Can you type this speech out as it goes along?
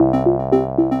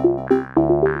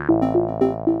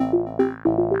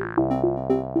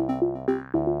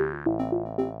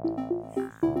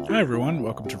everyone.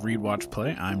 Welcome to Read, Watch,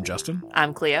 Play. I'm Justin.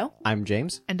 I'm Cleo. I'm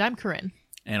James. And I'm Corinne.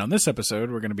 And on this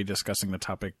episode, we're going to be discussing the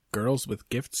topic Girls with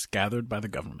Gifts Gathered by the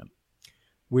Government.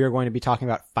 We are going to be talking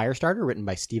about Firestarter, written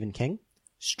by Stephen King.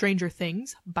 Stranger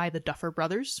Things by the Duffer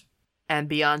Brothers. And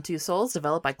Beyond Two Souls,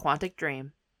 developed by Quantic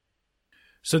Dream.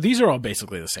 So these are all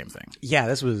basically the same thing. Yeah,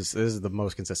 this is the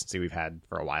most consistency we've had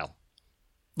for a while.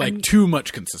 Like, too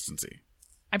much consistency.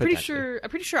 I'm pretty sure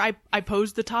I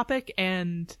posed the topic,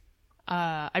 and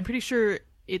I'm pretty sure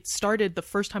it started the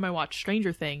first time I watched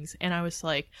Stranger Things, and I was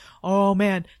like, oh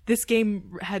man, this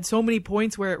game had so many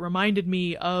points where it reminded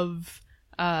me of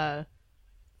Beyond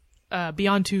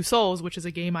Two Souls, which is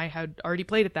a game I had already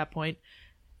played at that point.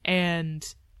 And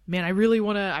man, I really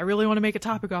want to make a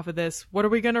topic off of this. What are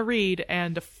we going to read?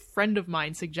 And a friend of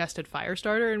mine suggested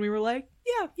Firestarter, and we were like,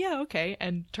 yeah, okay.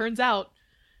 And turns out,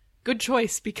 good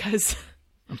choice, because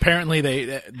Apparently,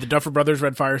 the Duffer Brothers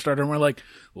read Firestarter and were like,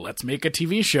 let's make a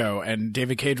TV show. And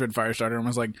David Cage read Firestarter and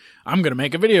was like, I'm going to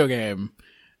make a video game.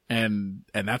 And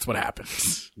that's what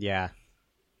happens. Yeah.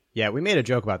 Yeah, we made a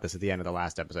joke about this at the end of the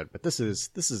last episode, but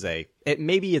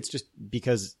maybe it's just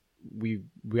because we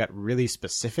got really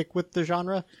specific with the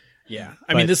genre. Yeah.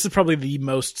 I mean, this is probably the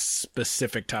most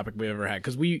specific topic we've ever had.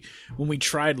 Because when we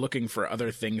tried looking for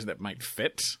other things that might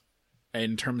fit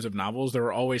in terms of novels, there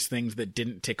were always things that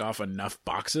didn't tick off enough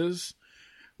boxes,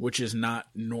 which is not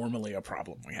normally a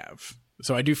problem we have.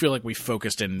 So I do feel like we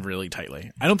focused in really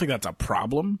tightly. I don't think that's a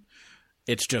problem.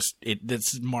 It's just,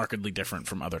 it's markedly different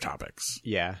from other topics.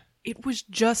 Yeah. it was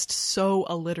just so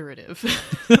alliterative.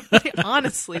 Like,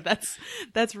 honestly,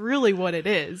 that's really what it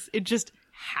is. It just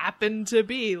happened to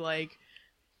be like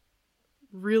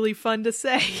really fun to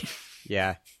say.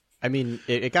 Yeah. I mean,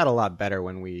 it got a lot better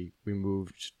when we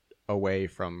moved away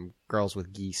from Girls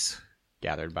with Geese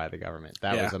Gathered by the Government.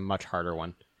 That was a much harder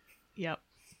one. Yep.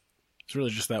 It's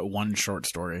really just that one short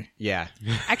story. Yeah.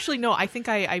 Actually, no, I think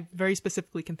I very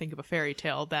specifically can think of a fairy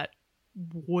tale that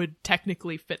would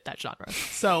technically fit that genre.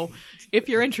 So if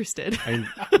you're interested. I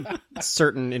mean,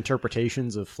 certain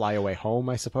interpretations of Fly Away Home,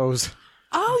 I suppose.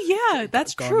 Oh, yeah,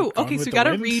 that's true. Gone Okay, so with we the got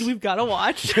to Wind? read, we've got to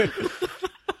watch.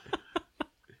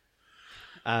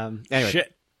 Anyway.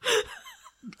 Shit.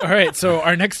 All right, so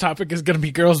our next topic is going to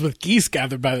be Girls with Geese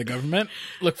Gathered by the Government.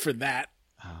 Look for that.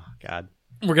 Oh, God.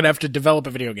 We're going to have to develop a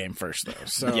video game first, though.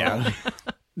 So Yeah.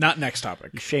 not next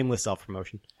topic. Shameless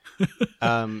self-promotion.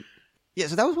 Yeah,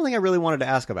 so that was one thing I really wanted to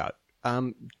ask about. I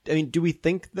mean, do we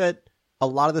think that a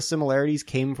lot of the similarities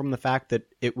came from the fact that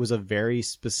it was a very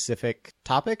specific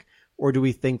topic? Or do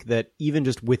we think that even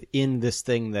just within this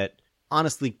thing that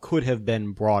honestly could have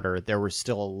been broader, there were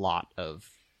still a lot of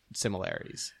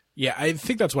similarities? Yeah, I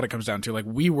think that's what it comes down to. Like,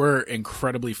 we were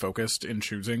incredibly focused in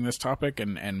choosing this topic,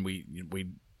 and we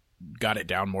got it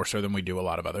down more so than we do a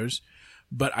lot of others.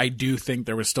 But I do think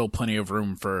there was still plenty of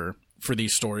room for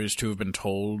these stories to have been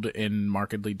told in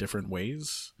markedly different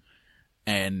ways,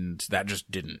 and that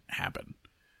just didn't happen.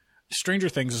 Stranger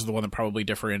Things is the one that probably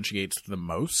differentiates the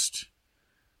most.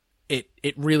 It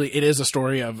is a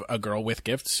story of a girl with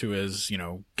gifts who is,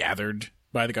 gathered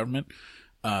by the government.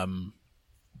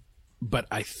 But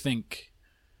I think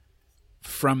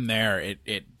from there,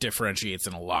 it differentiates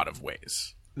in a lot of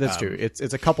ways. That's true.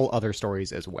 It's a couple other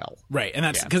stories as well. Right. And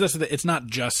that's because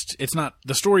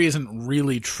the story isn't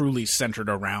really truly centered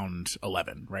around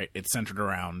 11, right? It's centered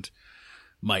around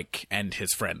Mike and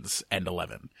his friends and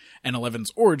 11. And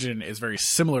 11's origin is very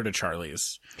similar to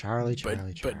Charlie's. Charlie.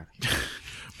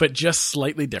 But just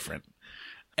slightly different.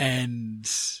 And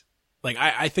like,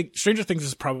 I think Stranger Things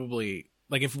is probably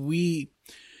like,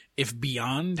 if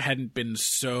Beyond hadn't been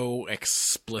so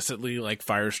explicitly like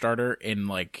Firestarter in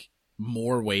like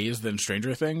more ways than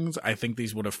Stranger Things, I think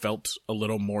these would have felt a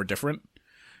little more different.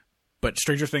 But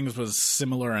Stranger Things was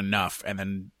similar enough, and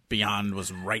then Beyond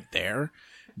was right there,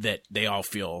 that they all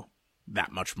feel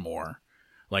that much more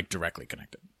like directly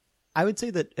connected. I would say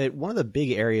that one of the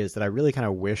big areas that I really kind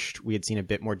of wished we had seen a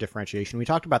bit more differentiation. We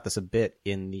talked about this a bit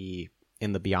in the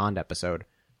Beyond episode,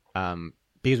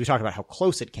 because we talked about how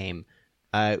close it came.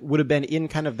 Would have been in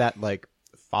kind of that like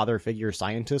father figure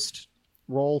scientist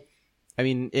role. I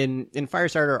mean, in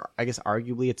Firestarter, I guess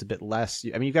arguably it's a bit less.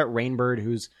 I mean, you've got Rainbird,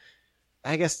 who's,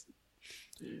 I guess,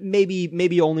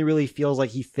 maybe only really feels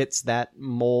like he fits that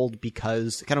mold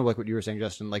because, kind of like what you were saying,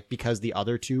 Justin, like because the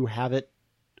other two have it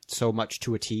so much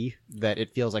to a T that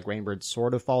it feels like Rainbird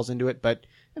sort of falls into it. But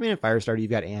I mean, in Firestarter, you've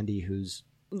got Andy, who's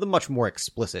the much more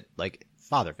explicit like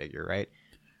father figure, right?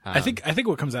 I think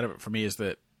what comes out of it for me is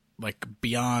that like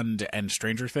Beyond and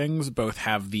Stranger Things both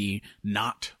have the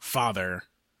not father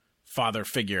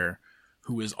figure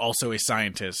who is also a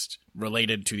scientist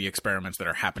related to the experiments that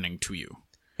are happening to you.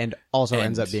 And also And-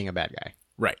 ends up being a bad guy.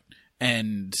 Right.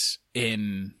 And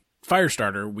in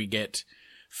Firestarter, we get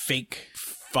fake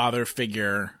father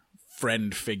figure,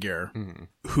 friend figure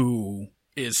who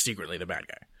is secretly the bad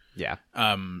guy. Yeah.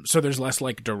 So there's less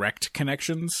like direct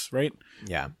connections, right?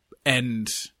 Yeah. And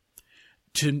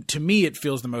to me, it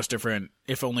feels the most different,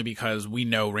 if only because we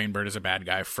know Rainbird is a bad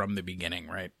guy from the beginning,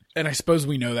 right? And I suppose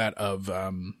we know that of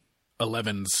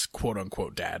Eleven's quote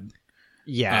unquote dad.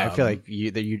 Yeah, I feel like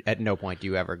you at no point do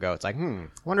you ever go, it's like,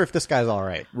 wonder if this guy's all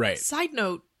right. Right. Side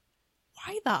note,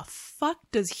 why the fuck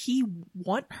does he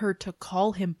want her to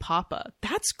call him Papa?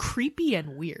 That's creepy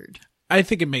and weird. I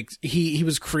think it makes he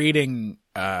was creating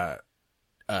an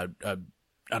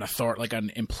authority, like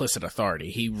an implicit authority.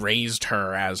 He raised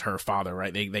her as her father,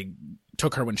 right? They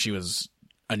took her when she was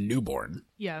a newborn,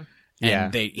 Yeah.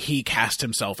 and he cast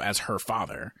himself as her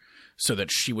father so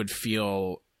that she would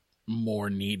feel more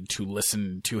need to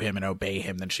listen to him and obey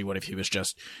him than she would if he was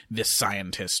just this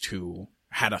scientist who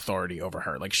had authority over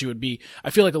her. Like she would be,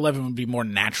 I feel like 11 would be more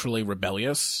naturally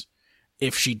rebellious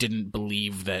if she didn't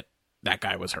believe that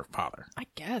guy was her father. I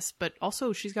guess, but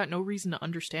also she's got no reason to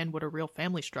understand what a real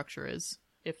family structure is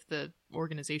if the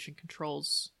organization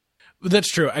controls.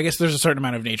 That's true. I guess there's a certain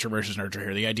amount of nature versus nurture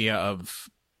here. The idea of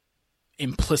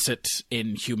implicit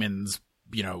in humans,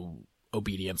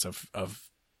 obedience of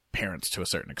parents to a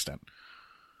certain extent.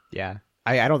 Yeah.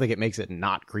 I don't think it makes it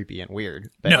not creepy and weird.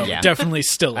 But No, yeah. it definitely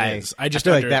still is. I just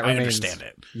feel like that I remains, understand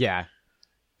it. Yeah.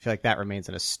 I feel like that remains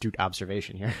an astute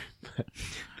observation here.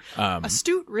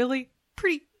 Astute, really?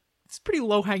 It's pretty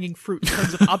low-hanging fruit in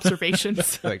terms of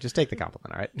observations. Like, just take the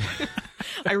compliment, all right?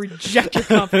 I reject your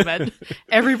compliment.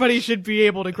 Everybody should be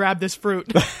able to grab this fruit.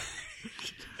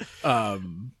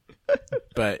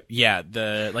 But yeah,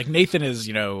 Nathan is,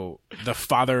 the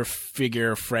father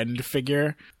figure, friend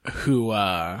figure who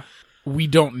we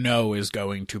don't know is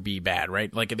going to be bad,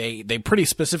 right? Like they pretty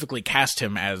specifically cast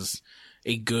him as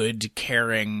a good,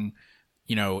 caring,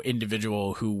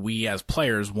 individual who we as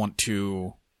players want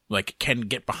to can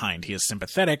get behind. He is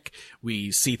sympathetic.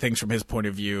 We see things from his point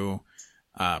of view.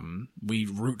 We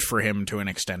root for him to an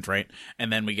extent, right?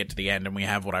 And then we get to the end and we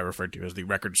have what I referred to as the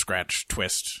record scratch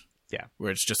twist. Yeah.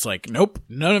 Where it's just like, nope,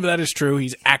 none of that is true.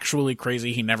 He's actually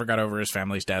crazy. He never got over his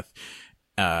family's death.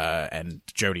 And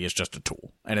Jodie is just a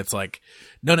tool. And it's like,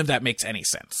 none of that makes any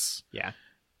sense. Yeah.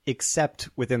 Except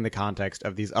within the context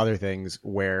of these other things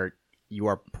where you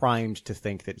are primed to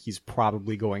think that he's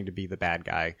probably going to be the bad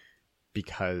guy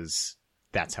because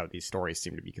that's how these stories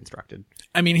seem to be constructed.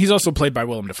 I mean, he's also played by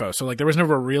Willem Dafoe. So there was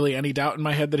never really any doubt in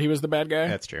my head that he was the bad guy.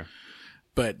 That's true.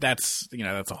 But that's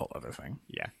a whole other thing.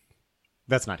 Yeah.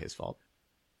 That's not his fault.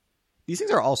 These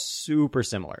things are all super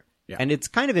similar. Yeah. And it's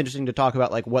kind of interesting to talk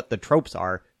about what the tropes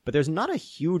are, but there's not a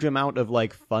huge amount of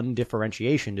fun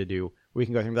differentiation to do. We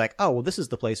can go through and be like, oh, well, this is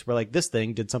the place where this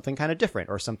thing did something kind of different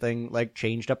or something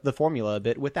changed up the formula a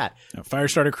bit with that. Now,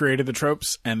 Firestarter created the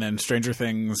tropes and then Stranger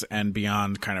Things and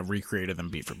Beyond kind of recreated them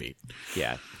beat for beat.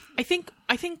 Yeah. I think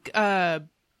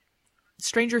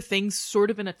Stranger Things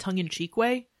sort of in a tongue-in-cheek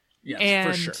way. Yes, and,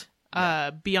 for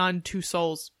sure. Beyond Two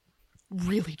Souls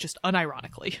really just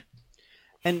unironically.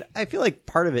 And I feel like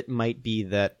part of it might be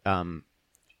that I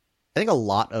think a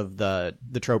lot of the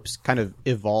tropes kind of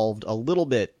evolved a little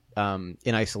bit in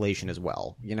isolation as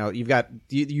well. You've got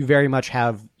you very much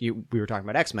have we were talking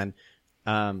about X-Men.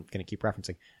 Gonna keep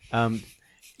referencing.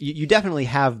 You definitely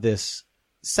have this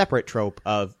separate trope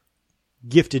of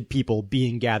gifted people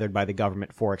being gathered by the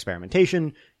government for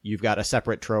experimentation. You've got a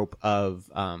separate trope of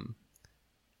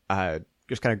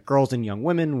just kind of girls and young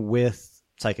women with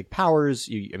psychic powers.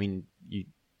 You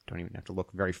don't even have to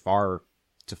look very far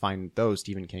to find those.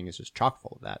 Stephen King is just chock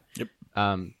full of that. Yep.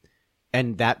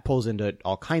 And that pulls into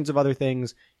all kinds of other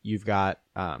things. You've got,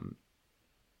 plenty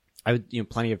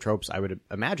of tropes. I would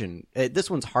imagine this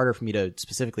one's harder for me to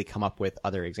specifically come up with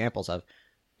other examples of,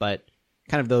 but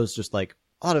kind of those just a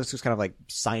lot of it's just kind of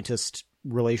scientist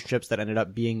relationships that ended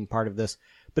up being part of this.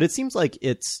 But it seems like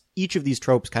it's each of these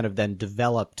tropes kind of then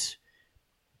developed.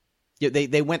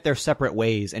 They went their separate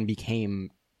ways and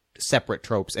became separate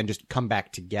tropes and just come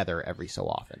back together every so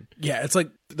often. Yeah, it's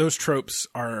like those tropes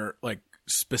are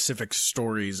specific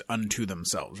stories unto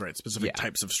themselves, right? Specific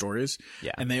types of stories.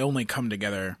 Yeah. And they only come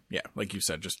together, like you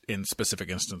said, just in specific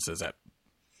instances at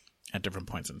different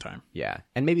points in time. Yeah.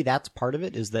 And maybe that's part of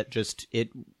it, is that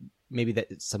maybe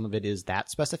that some of it is that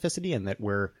specificity, and that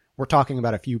we're talking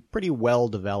about a few pretty well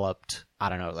developed, I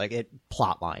don't know,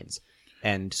 plot lines.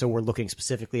 And so we're looking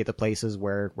specifically at the places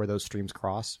where those streams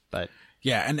cross. But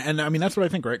Yeah, and I mean, that's what I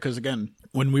think, right? Because, again,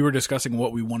 when we were discussing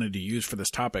what we wanted to use for this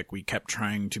topic, we kept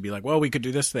trying to be like, well, we could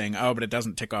do this thing. Oh, but it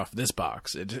doesn't tick off this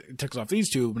box. It ticks off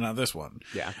these two, but not this one.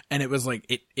 Yeah. And it was like,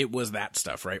 it was that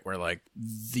stuff, right? Where, like,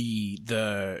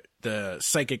 the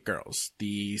psychic girls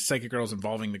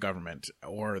involving the government,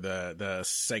 or the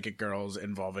psychic girls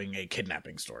involving a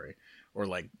kidnapping story, or,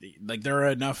 like there are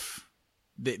enough,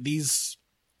 these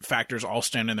factors all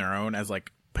stand in their own as,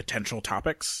 like, potential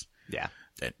topics. yeah.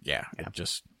 It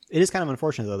just... It is kind of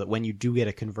unfortunate, though, that when you do get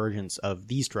a convergence of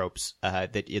these tropes,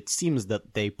 that it seems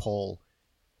that they pull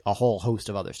a whole host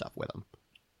of other stuff with them.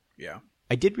 Yeah.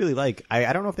 I did really like,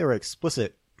 I don't know if they were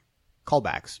explicit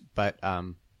callbacks, but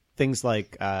things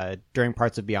like during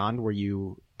parts of Beyond where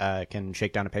you can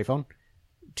shake down a payphone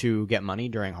to get money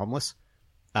during Homeless.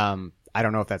 I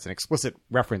don't know if that's an explicit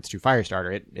reference to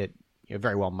Firestarter. It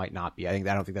very well might not be. I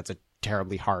don't think that's a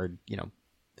terribly hard,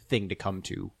 thing to come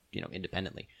to,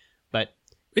 independently. But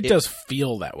It does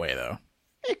feel that way, though.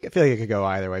 I feel like it could go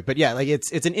either way. But yeah, like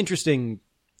it's interesting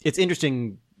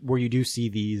where you do see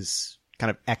these kind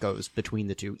of echoes between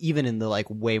the two, even in the like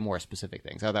way more specific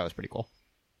things. I thought that was pretty cool.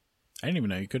 I didn't even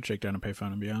know you could shake down a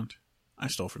payphone and Beyond. I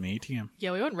stole from the ATM.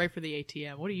 Yeah, we went right for the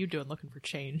ATM. What are you doing looking for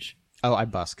change? Oh, I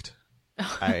busked.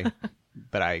 I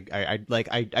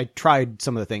tried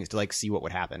some of the things to like see what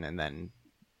would happen, and then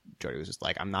Jody was just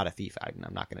like, "I'm not a thief.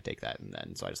 I'm not going to take that." And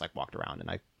then so I just like walked around and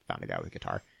I found a guy with a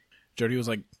guitar. Jody was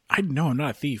like, "I know I'm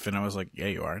not a thief," and I was like, "Yeah,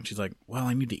 you are." And she's like, "Well,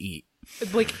 I need to eat."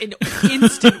 Like an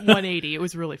instant 180. It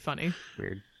was really funny.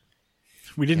 Weird.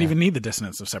 We didn't even need the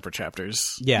dissonance of separate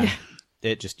chapters. Yeah.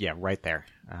 It just right there.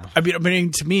 I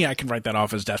mean, to me, I can write that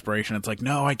off as desperation. It's like,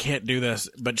 no, I can't do this.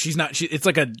 But she's not. It's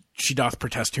like a she doth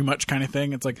protest too much kind of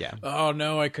thing. It's like, Yeah. Oh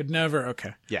no, I could never.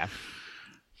 Okay. Yeah.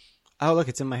 Oh, look,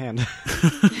 it's in my hand.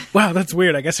 Wow, that's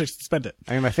weird. I guess I should spend it.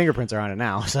 I mean, my fingerprints are on it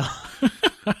now, so.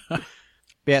 But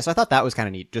yeah, so I thought that was kind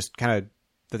of neat. Just kind of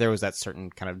that there was that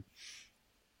certain kind of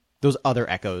those other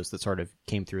echoes that sort of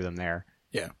came through them there.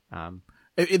 Yeah.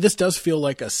 This does feel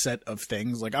like a set of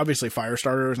things. Like, obviously,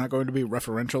 Firestarter is not going to be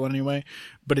referential anyway,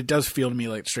 but it does feel to me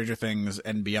like Stranger Things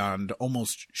and Beyond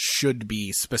almost should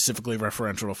be specifically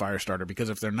referential to Firestarter, because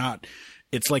if they're not,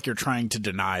 it's like you're trying to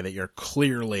deny that you're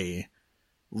clearly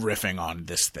riffing on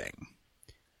this thing.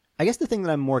 I guess the thing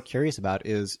that I'm more curious about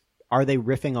is, are they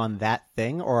riffing on that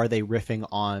thing, or are they riffing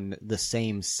on the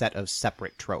same set of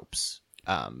separate tropes?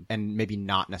 And maybe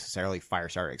not necessarily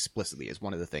Firestarter explicitly is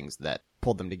one of the things that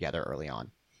pulled them together early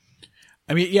on.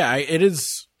 I mean, yeah, it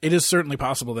is certainly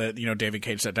possible that, David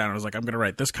Cage sat down and was like, I'm going to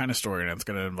write this kind of story, and it's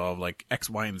going to involve like X,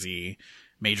 Y, and Z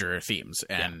major themes,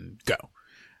 and go.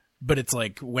 But it's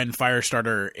like when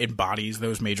Firestarter embodies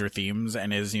those major themes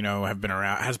and is, has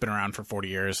been around for 40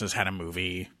 years, has had a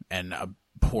movie and a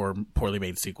poorly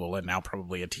made sequel, and now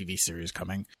probably a TV series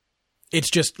coming. It's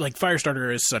just like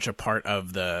Firestarter is such a part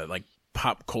of the like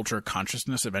pop culture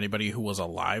consciousness of anybody who was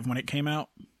alive when it came out,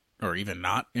 or even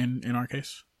not in our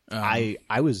case. I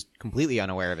was completely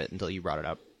unaware of it until you brought it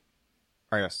up.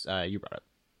 Or yes, you brought it up.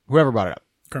 Whoever brought it up.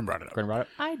 Kern brought it up. Kern brought it up?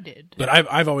 I did. But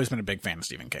I've always been a big fan of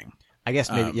Stephen King. I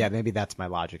guess maybe, maybe that's my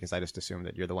logic, is I just assume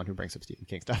that you're the one who brings up Stephen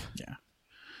King stuff. Yeah.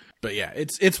 But yeah,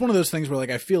 it's one of those things where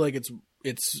like I feel like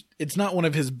it's not one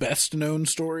of his best known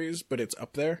stories, but it's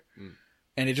up there.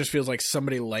 And it just feels like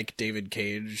somebody like David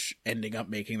Cage ending up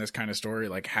making this kind of story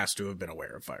like has to have been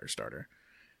aware of Firestarter,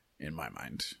 in my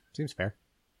mind. Seems fair.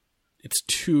 It's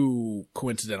too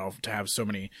coincidental to have so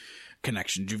many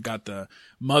connections. You've got the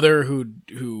mother who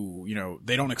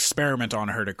they don't experiment on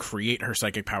her to create her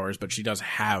psychic powers, but she does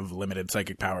have limited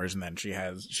psychic powers, and then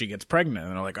she gets pregnant,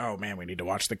 and they're like, oh man, we need to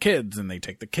watch the kids, and they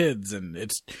take the kids, and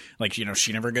it's like,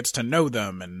 she never gets to know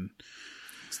them, and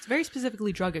It's very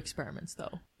specifically drug experiments,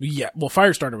 though. yeah, well,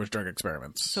 Firestarter was drug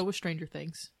experiments. So was Stranger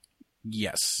Things.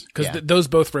 Yes, because Yeah. those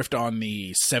both riffed on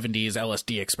the 70s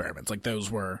LSD experiments. Like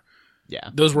those were Yeah.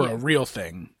 a real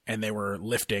thing, and they were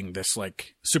lifting this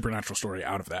like supernatural story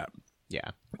out of that.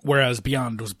 Yeah. Whereas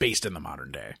Beyond was based in the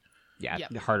modern day. Yeah.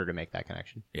 Yep. Harder to make that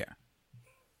connection. Yeah.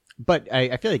 But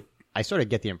I feel like I sort of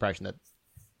get the impression that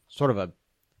sort of a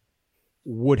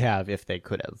would have if they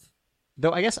could have.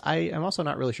 Though I guess I am also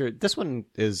not really sure. This one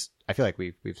is, I feel like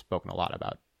we've spoken a lot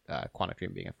about Quantic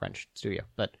Dream being a French studio,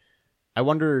 but I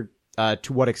wonder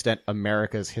to what extent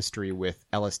America's history with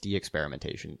LSD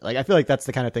experimentation. Like, I feel like that's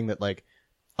the kind of thing that like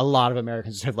a lot of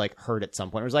Americans have like heard at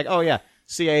some point. It was like, oh yeah,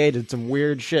 CIA did some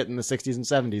weird shit in the 60s and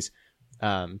 70s.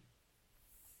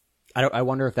 I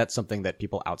wonder if that's something that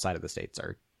people outside of the States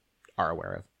are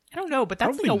aware of. I don't know, but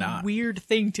that's Probably like a weird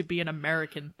thing to be an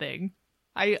American thing.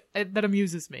 That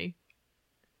amuses me.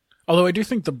 Although I do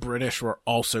think the British were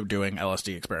also doing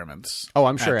LSD experiments. Oh,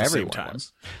 I'm sure at the same everyone time.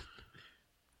 was.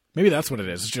 Maybe that's what it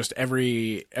is. It's just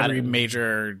every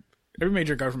major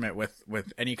government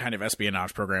with any kind of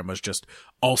espionage program was just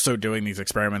also doing these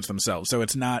experiments themselves. So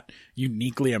it's not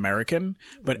uniquely American,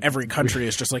 but every country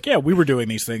is just like, yeah, we were doing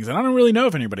these things, and I don't really know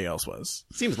if anybody else was.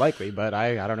 Seems likely, but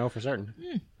I don't know for certain.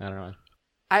 I don't know.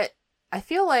 I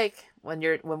feel like when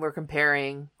we're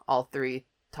comparing all three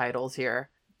titles here,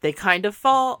 they kind of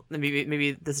fall.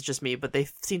 Maybe this is just me, but they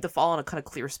seem to fall on a kind of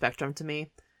clear spectrum to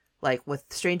me. Like with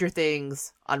Stranger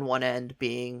Things on one end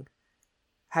being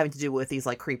having to do with these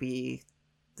like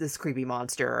this creepy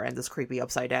monster and this creepy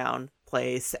upside down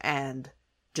place, and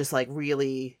just like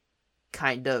really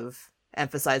kind of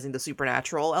emphasizing the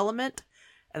supernatural element.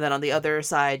 And then on the other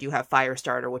side, you have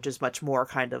Firestarter, which is much more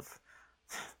kind of,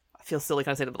 I feel silly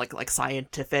kind of saying it, but like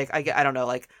scientific. I don't know,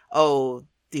 like, oh,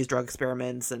 these drug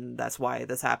experiments and that's why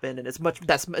this happened, and it's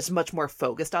much more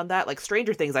focused on that. Like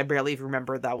Stranger Things, I barely even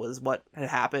remember that was what had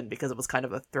happened because it was kind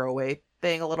of a throwaway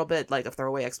thing, a little bit like a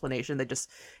throwaway explanation they just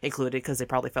included because they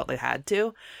probably felt they had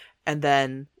to. And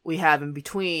then we have in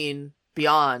between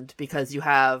Beyond, because you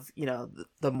have, you know,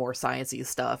 the more sciencey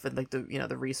stuff and like the, you know,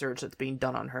 the research that's being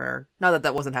done on her. Not that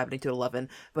that wasn't happening to 11,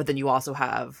 but then you also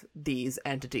have these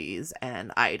entities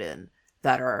and Aiden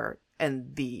that are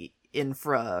in the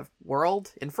infra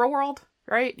world,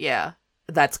 right? Yeah,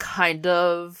 that's kind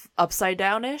of upside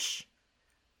down-ish.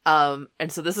 And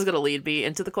so this is going to lead me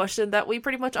into the question that we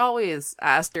pretty much always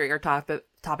ask during our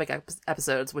topic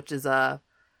episodes, which is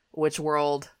which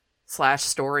world /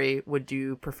 story would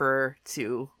you prefer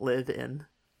to live in?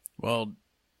 Well,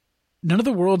 none of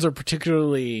the worlds are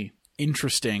particularly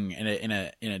interesting in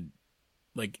a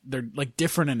like, they're like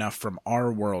different enough from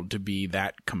our world to be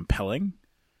that compelling.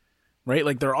 Right?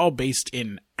 Like they're all based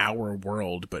in our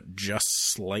world, but just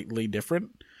slightly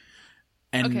different.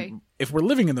 And if we're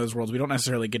living in those worlds, we don't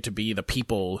necessarily get to be the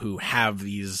people who have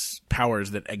these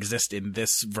powers that exist in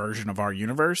this version of our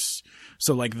universe.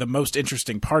 So like the most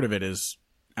interesting part of it is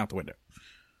out the window.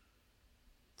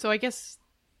 So I guess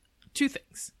two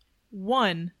things.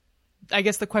 One, I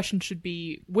guess the question should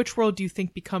be, which world do you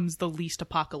think becomes the least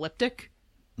apocalyptic?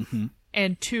 Mm-hmm.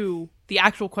 And two, the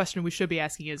actual question we should be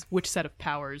asking is, which set of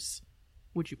powers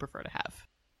would you prefer to have?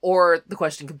 Or the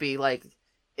question could be like,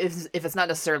 if it's not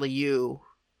necessarily you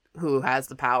who has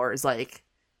the powers, like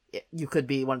you could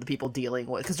be one of the people dealing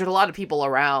with, because there's a lot of people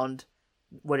around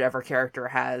whatever character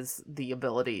has the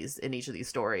abilities in each of these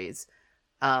stories.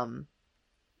 And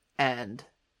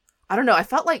I don't know, I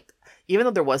felt like even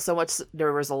though there was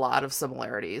a lot of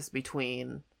similarities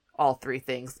between all three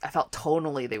things, I felt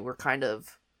tonally they were kind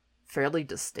of fairly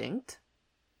distinct.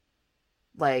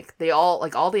 Like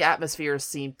all the atmospheres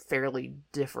seemed fairly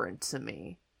different to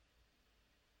me.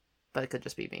 But it could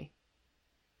just be me.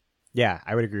 Yeah,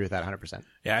 I would agree with that 100%.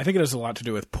 Yeah, I think it has a lot to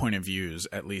do with point of views,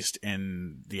 at least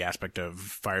in the aspect of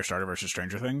Firestarter versus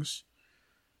Stranger Things.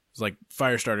 It's like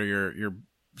Firestarter, you're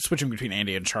switching between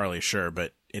Andy and Charlie, sure,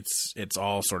 but it's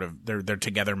all sort of they're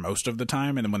together most of the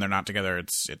time, and then when they're not together,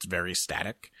 it's very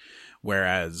static.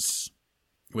 Whereas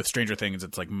with Stranger Things,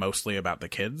 it's like mostly about the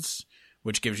kids,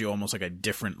 which gives you almost like a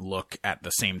different look at the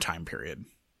same time period,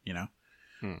 you know?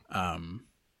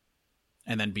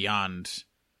 And then Beyond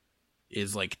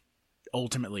is like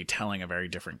ultimately telling a very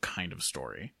different kind of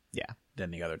story than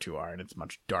the other two are, and it's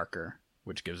much darker,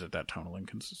 which gives it that tonal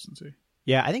inconsistency.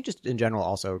 Yeah, I think just in general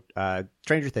also,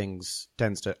 Stranger Things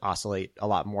tends to oscillate a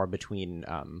lot more between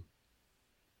kind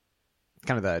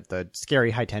of the scary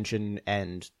high tension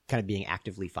and kind of being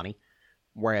actively funny.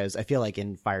 Whereas I feel like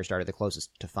in Firestarter, the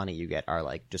closest to funny you get are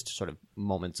like just sort of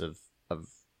moments of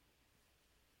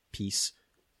peace.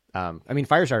 I mean,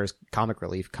 Firestarter's comic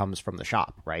relief comes from the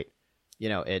shop, right? You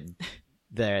know,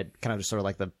 the kind of just sort of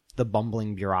like the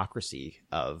bumbling bureaucracy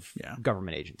of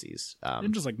government agencies.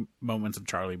 And just like moments of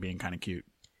Charlie being kind of cute.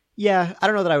 Yeah, I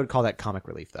don't know that I would call that comic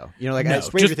relief though. You know, like no,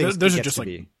 Stranger Things, those are just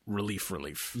like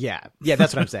relief. Yeah,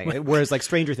 that's what I'm saying. Whereas like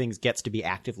Stranger Things gets to be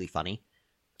actively funny.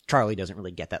 Charlie doesn't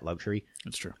really get that luxury.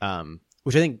 That's true.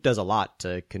 Which I think does a lot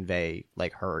to convey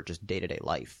like her just day-to-day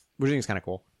life, which I think is kind of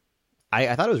cool.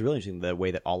 I thought it was really interesting the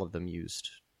way that all of them used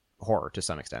horror to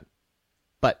some extent.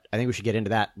 But I think we should get into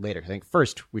that later. I think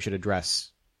first we should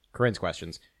address Corinne's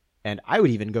questions. And I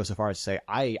would even go so far as to say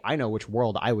I know which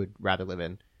world I would rather live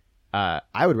in.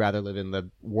 I would rather live in the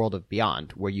world of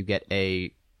Beyond, where you get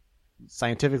a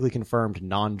scientifically confirmed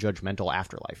non-judgmental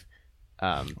afterlife.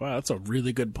 Wow, that's a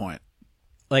really good point.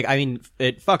 Like, I mean,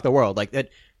 fuck the world. Like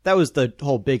that was the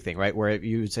whole big thing, right? Where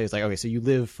you would say it's like, okay, so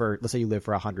let's say you live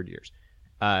for 100 years.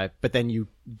 But then you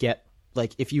get,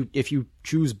 like, if you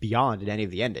choose Beyond in any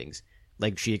of the endings,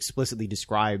 like she explicitly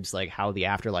describes like how the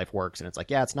afterlife works, and it's like,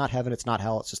 yeah, it's not heaven, it's not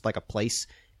hell, it's just like a place,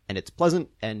 and it's pleasant,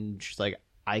 and she's like,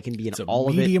 I can be in It's a all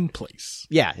of it. medium place.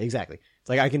 Yeah, exactly. It's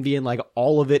like I can be in like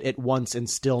all of it at once and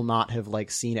still not have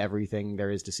like seen everything there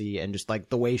is to see, and just like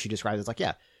the way she describes it's like,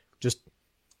 yeah, just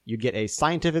you'd get a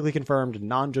scientifically confirmed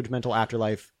non-judgmental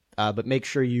afterlife, but make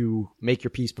sure you make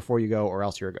your peace before you go, or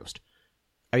else you're a ghost.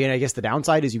 I mean, I guess the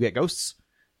downside is you get ghosts,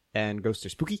 and ghosts are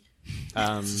spooky.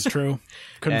 This is true.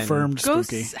 Confirmed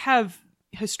spooky. Ghosts have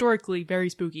historically very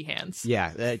spooky hands.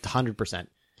 Yeah, 100%.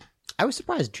 I was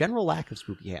surprised. General lack of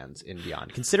spooky hands in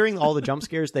Beyond, considering all the jump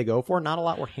scares they go for. Not a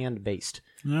lot were hand based.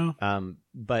 No.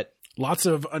 But Lots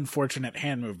of unfortunate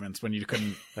hand movements when you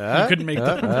couldn't make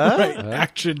the right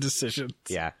action decisions.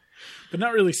 yeah, But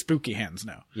not really spooky hands,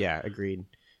 no. yeah, agreed.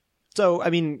 So I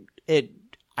mean,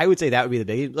 I would say that would be the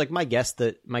big. Like my guess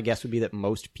would be that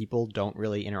most people don't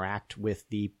really interact with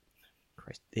the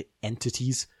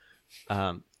entities.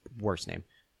 Worst name.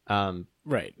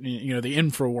 Right. You know, the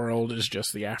infra world is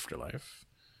just the afterlife.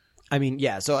 I mean,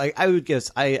 yeah. So I would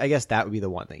guess. I guess that would be the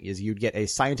one thing is you'd get a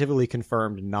scientifically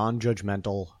confirmed,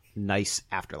 non-judgmental, nice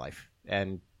afterlife,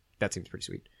 and that seems pretty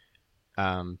sweet.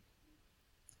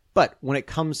 But when it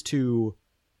comes to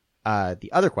the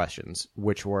other questions,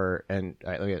 which were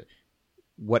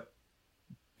what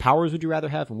powers would you rather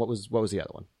have, and what was the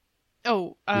other one?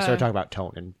 Oh, We started talking about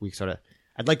tone, and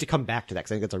I'd like to come back to that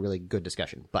because I think that's a really good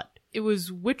discussion. But it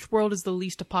was which world is the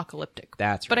least apocalyptic?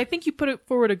 that's But right. I think you put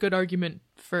forward a good argument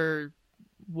for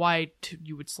why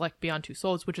you would select Beyond Two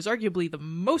Souls, which is arguably the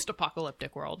most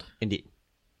apocalyptic world, Indeed.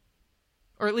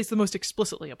 or at least the most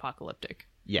explicitly apocalyptic.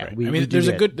 Yeah. Right. We I mean, do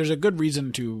there's a good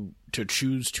reason to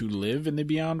choose to live in the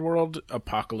Beyond world,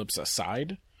 apocalypse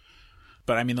aside.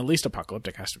 But I mean, the least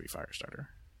apocalyptic has to be Firestarter,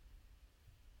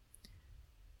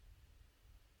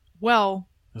 Well,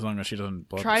 as long as she doesn't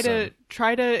blow up try the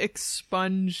sun. to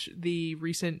expunge the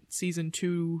recent season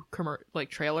 2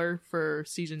 trailer for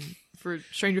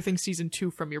Stranger Things season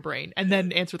 2 from your brain, and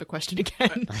then answer the question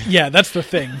again. Yeah, that's the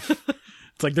thing.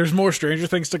 It's like there's more Stranger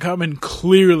Things to come, and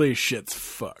clearly shit's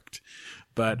fucked.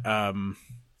 But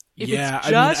If yeah, it's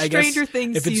just I guess Stranger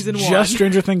Things if season it's 1, just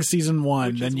Stranger Things season 1,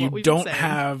 Which is then what you we've been don't saying.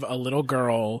 have a little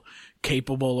girl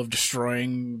capable of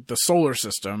destroying the solar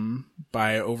system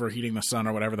by overheating the sun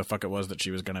or whatever the fuck it was that she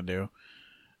was gonna do.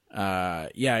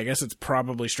 Yeah, I guess it's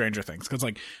probably Stranger Things because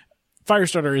like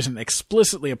Firestarter isn't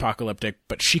explicitly apocalyptic,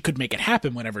 but she could make it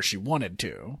happen whenever she wanted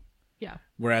to. yeah.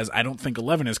 Whereas I don't think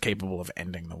 11 is capable of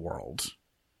ending the world.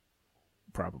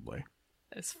 Probably.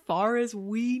 As far as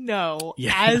we know,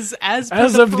 Yeah. as As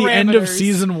of the end of parameters-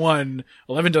 season 1,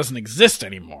 11 doesn't exist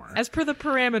anymore. as per the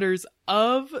parameters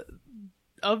of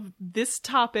this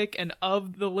topic and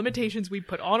of the limitations we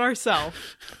put on ourselves,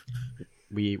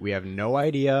 We have no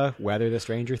idea whether the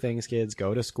Stranger Things kids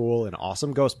go to school in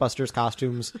awesome Ghostbusters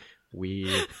costumes.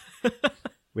 We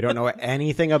don't know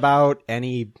anything about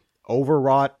any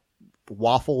overwrought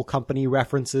waffle company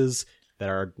references that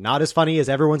are not as funny as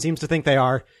everyone seems to think they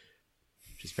are,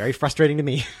 which is very frustrating to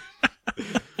me.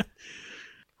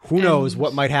 Who knows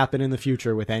what might happen in the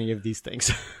future with any of these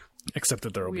things? Except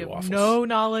that there will we be have waffles. no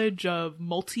knowledge of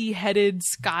multi-headed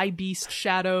sky beast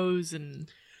shadows and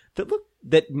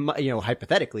that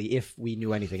hypothetically, if we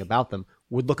knew anything about them,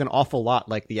 would look an awful lot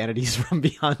like the entities from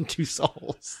Beyond Two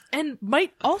Souls.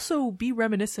 might also be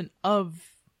reminiscent of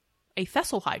a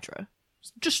Thessal Hydra.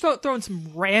 Just throwing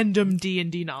some random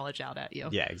D&D knowledge out at you.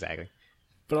 Yeah, exactly.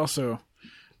 But also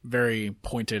very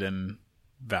pointed and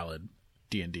valid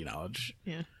D&D knowledge.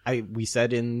 Yeah. We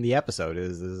said in the episode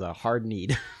is a hard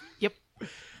need. Yep.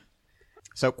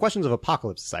 So questions of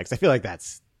apocalypse aside, 'cause I feel like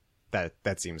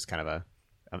that seems kind of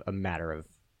a matter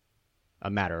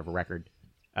of record.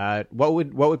 What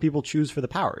would people choose for the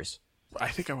powers? I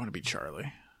think I want to be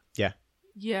Charlie. Yeah.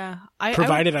 Yeah.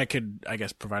 Provided I could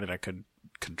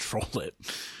control it.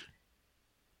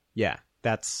 Yeah.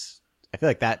 I feel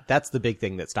like that's the big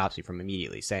thing that stops you from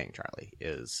immediately saying Charlie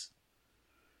is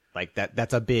like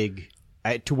that's a big,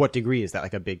 to what degree is that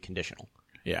like a big conditional?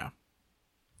 Yeah.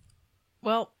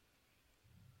 Well,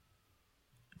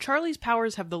 Charlie's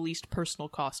powers have the least personal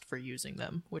cost for using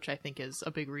them, which I think is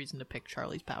a big reason to pick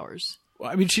Charlie's powers. Well,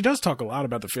 I mean, she does talk a lot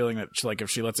about the feeling that if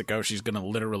she lets it go, she's going to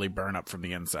literally burn up from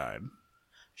the inside.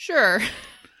 Sure.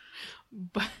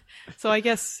 But, so I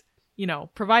guess,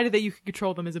 provided that you can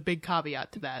control them is a big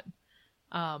caveat to that.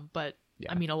 But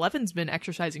Yeah. I mean, 11's been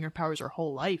exercising her powers her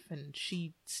whole life, and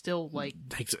she still It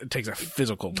takes a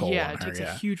physical toll on her. it takes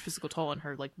a huge physical toll on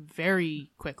her,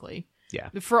 very quickly. Yeah.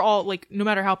 For all, no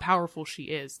matter how powerful she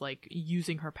is,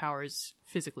 using her powers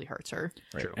physically hurts her.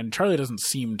 True. And Charlie doesn't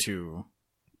seem to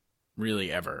really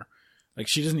ever.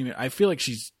 She doesn't even. I feel like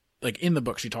she's like in the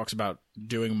book, she talks about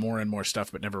doing more and more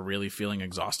stuff, but never really feeling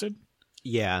exhausted.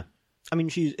 Yeah. I mean,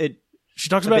 she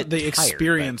talks a about bit the tired,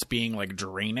 experience being like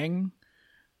draining,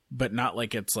 but not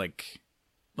like it's like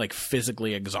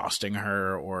physically exhausting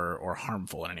her or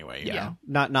harmful in any way. You know?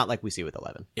 Not like we see with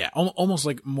 11. Yeah. Almost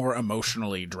like more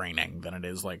emotionally draining than it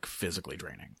is like physically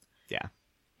draining. Yeah.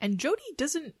 And Jody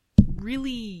doesn't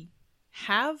really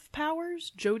have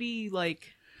powers. Jody,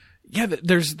 like... Yeah,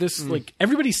 there's this, like,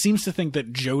 everybody seems to think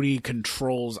that Jody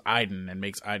controls Aiden and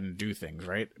makes Aiden do things,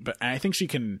 right? But I think she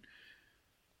can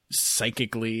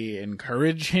psychically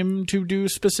encourage him to do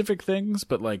specific things,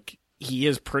 but, like, he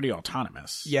is pretty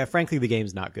autonomous. Yeah, frankly, the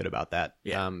game's not good about that.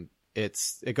 Yeah. It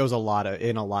goes in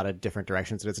a lot of different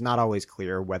directions, and it's not always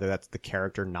clear whether that's the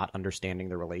character not understanding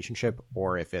the relationship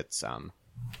or if it's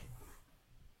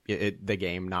the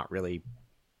game not really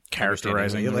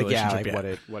Characterizing the like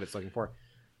relationship, what it's looking for.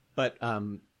 But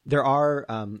there are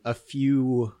a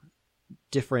few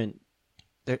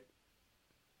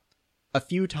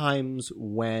times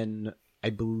when I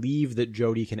believe that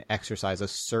Jody can exercise a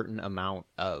certain amount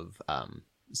of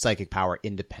psychic power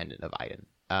independent of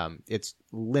Aiden. It's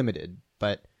limited,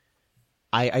 but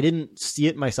I didn't see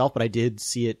it myself, but I did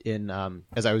see it in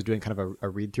as I was doing kind of a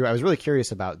read through. I was really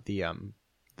curious about the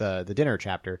dinner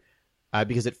chapter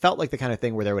because it felt like the kind of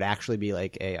thing where there would actually be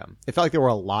like it felt like there were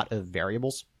a lot of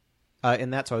variables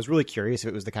in that. So I was really curious if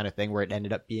it was the kind of thing where it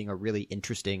ended up being a really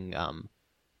interesting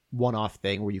one-off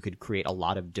thing where you could create a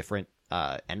lot of different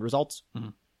end results. Mm-hmm.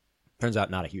 Turns out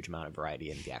not a huge amount of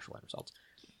variety in the actual end results.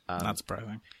 Not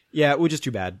surprising. Yeah, which is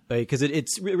too bad because it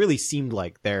really seemed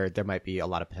like there might be a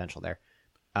lot of potential there.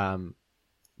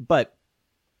 But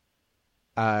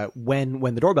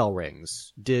when the doorbell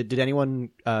rings, did anyone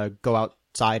go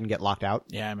outside and get locked out?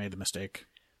 Yeah, I made the mistake.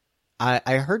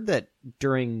 I heard that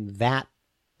during that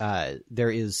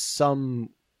there is some.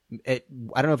 I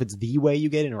don't know if it's the way you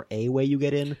get in or a way you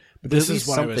get in, but this is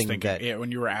what I was thinking. That, yeah,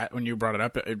 when you brought it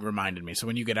up, it reminded me. So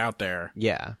when you get out there,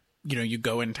 yeah, you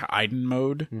go into Aiden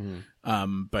mode.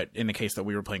 Mm-hmm. But in the case that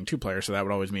we were playing 2-player, so that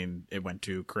would always mean it went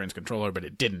to Corinne's controller, but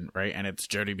it didn't, right? And it's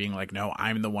Jody being like, "No,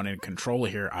 I'm the one in control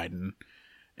here, Aiden,"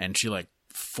 and she like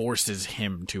forces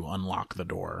him to unlock the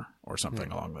door or something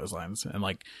along those lines, and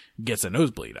like gets a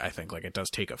nosebleed. I think like it does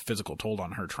take a physical toll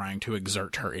on her trying to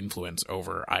exert her influence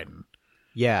over Aiden.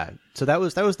 Yeah, so that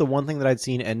was the one thing that I'd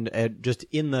seen, and just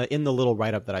in the little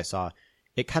write up that I saw,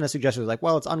 it kind of suggested like,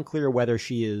 well, it's unclear whether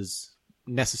she is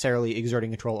necessarily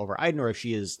exerting control over Aiden or if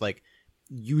she is like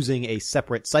using a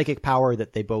separate psychic power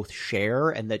that they both share,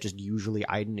 and that just usually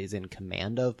Aiden is in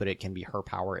command of, but it can be her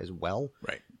power as well,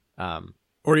 right?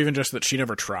 Or even just that she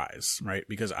never tries, right?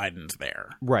 Because Aiden's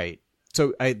there, right?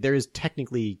 So there is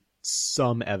technically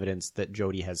some evidence that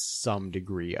Jody has some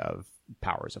degree of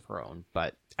powers of her own,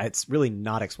 but it's really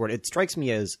not explored. It strikes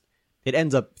me as it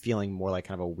ends up feeling more like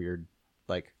kind of a weird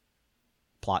like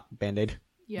plot band-aid.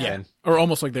 Yeah. Or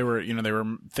almost like they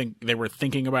were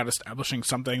thinking about establishing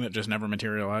something that just never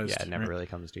materialized. Yeah, it never really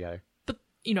comes together. But,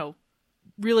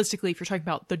 realistically, if you're talking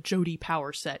about the Jody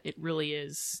power set, it really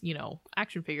is,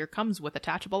 action figure comes with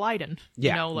attachable Aiden.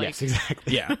 Yeah, yes,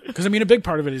 exactly. Yeah, because I mean, a big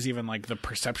part of it is even like the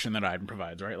perception that Aiden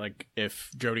provides, right? Like if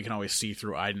Jody can always see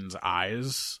through Aiden's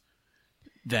eyes,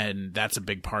 then that's a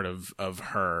big part of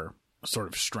her sort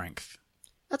of strength.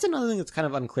 That's another thing that's kind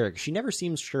of unclear, because she never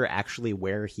seems sure actually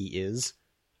where he is,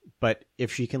 but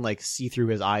if she can like see through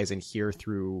his eyes and hear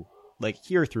through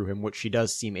him, which she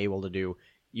does seem able to do,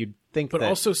 you'd think but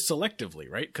also selectively,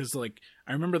 right? Because like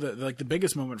I remember the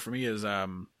biggest moment for me is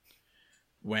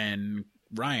when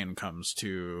Ryan comes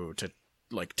to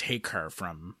like take her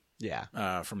from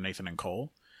Nathan and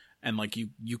Cole. And like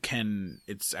you can,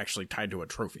 it's actually tied to a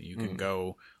trophy. You can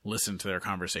go listen to their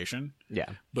conversation.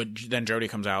 Yeah. But then Jody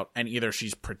comes out, and either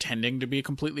she's pretending to be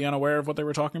completely unaware of what they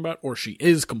were talking about, or she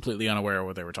is completely unaware of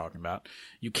what they were talking about.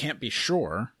 You can't be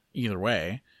sure either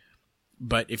way.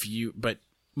 But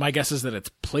my guess is that it's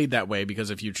played that way because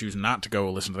if you choose not to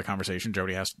go listen to the conversation,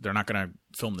 they're not going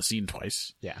to film the scene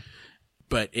twice. Yeah.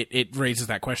 But it raises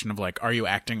that question of like, are you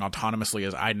acting autonomously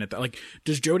as Aiden at that? Like,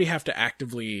 does Jody have to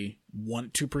actively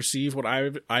want to perceive what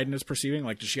Aiden is perceiving?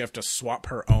 Like, does she have to swap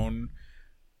her own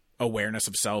awareness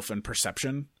of self and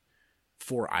perception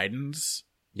for Aiden's?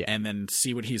 Yeah. And then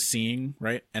see what he's seeing,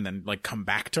 right? And then like come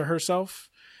back to herself?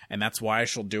 And that's why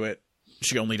she'll do it.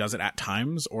 She only does it at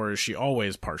times, or is she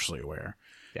always partially aware?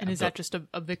 Yeah. And is that just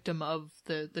a victim of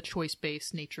the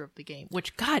choice-based nature of the game?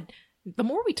 Which, God, the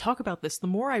more we talk about this, the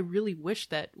more I really wish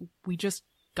that we just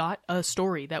got a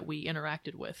story that we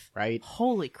interacted with. Right.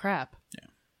 Holy crap. Yeah.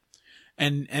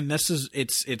 And this is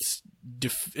it's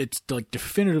like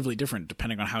definitively different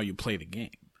depending on how you play the game.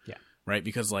 Yeah. Right?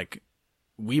 Because like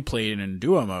we played in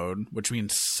duo mode, which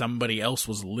means somebody else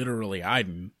was literally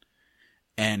Aiden,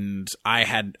 and I,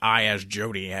 as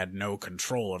Jody, had no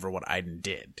control over what Aiden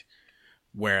did.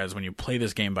 Whereas when you play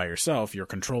this game by yourself, you're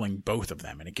controlling both of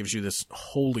them, and it gives you this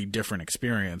wholly different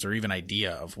experience or even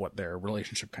idea of what their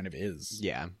relationship kind of is.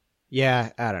 Yeah.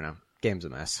 Yeah, I don't know. Game's a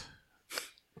mess.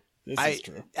 This is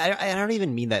true. I don't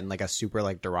even mean that in like a super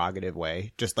like derogative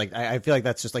way. Just like I feel like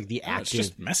that's just like the Yeah, it's acting.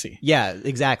 just messy. Yeah,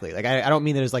 exactly. Like I don't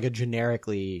mean that as like a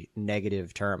generically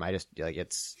negative term. I just like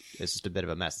it's just a bit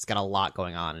of a mess. It's got a lot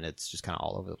going on, and it's just kind of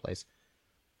all over the place.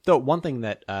 Though one thing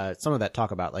that some of that talk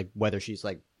about, like whether she's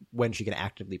like when she can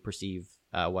actively perceive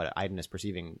what Aiden is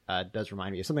perceiving, does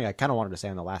remind me of something I kind of wanted to say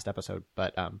on the last episode.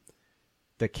 But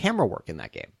the camera work in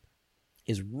that game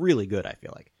is really good. I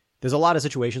feel like there's a lot of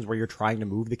situations where you're trying to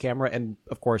move the camera, and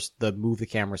of course the move the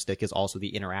camera stick is also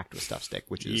the interact with stuff stick,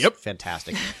 which is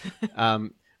fantastic.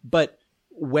 But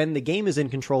when the game is in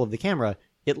control of the camera,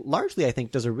 it largely, I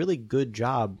think, does a really good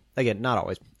job, again, not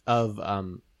always, of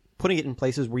putting it in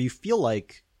places where you feel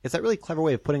like it's that really clever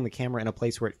way of putting the camera in a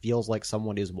place where it feels like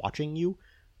someone is watching you,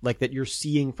 like that you're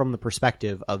seeing from the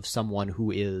perspective of someone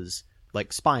who is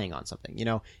like spying on something. You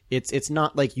know, it's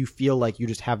not like you feel like you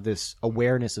just have this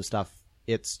awareness of stuff.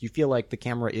 You feel like the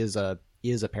camera is a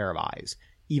pair of eyes,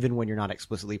 even when you're not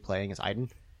explicitly playing as Aiden.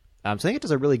 So I think it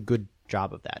does a really good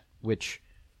job of that, which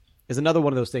is another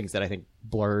one of those things that I think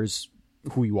blurs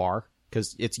who you are,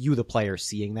 because it's you, the player,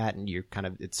 seeing that, and you're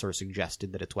it's sort of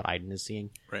suggested that it's what Aiden is seeing.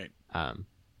 Right.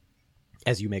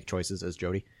 As you make choices as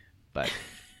Jody, but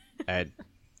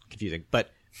confusing. But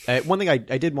one thing I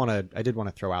did want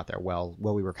to throw out there, while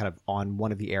we were kind of on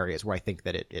one of the areas where I think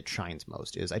that it shines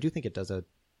most, is I do think that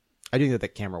the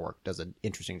camera work does an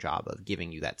interesting job of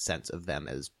giving you that sense of them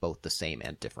as both the same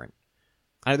and different.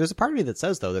 There's a part of me that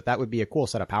says, though, that would be a cool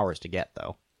set of powers to get,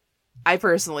 though. I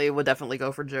personally would definitely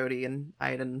go for Jody and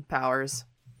Aiden powers.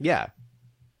 Yeah.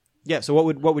 So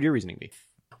what would your reasoning be?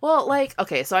 Well, like,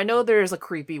 okay, so I know there's a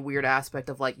creepy, weird aspect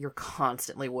of, like, you're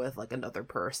constantly with, like, another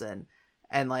person,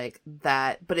 and, like,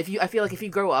 that, but I feel like if you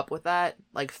grow up with that,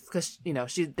 like, because, you know,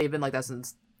 they've been like that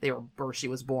since she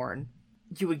was born,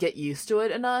 you would get used to it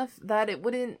enough that it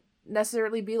wouldn't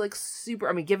necessarily be, like, super,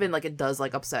 I mean, given, like, it does,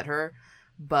 like, upset her,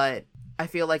 but I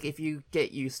feel like if you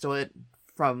get used to it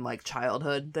from, like,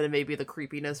 childhood, then maybe the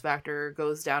creepiness factor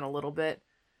goes down a little bit,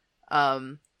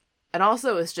 and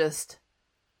also it's just,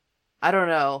 I don't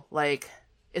know, like,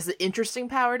 it's an interesting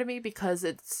power to me because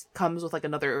comes with, like,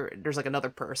 there's, like, another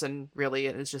person, really,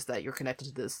 and it's just that you're connected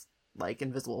to this, like,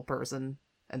 invisible person,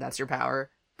 and that's your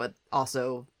power, but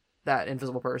also that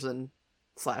invisible person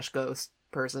 / ghost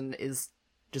person is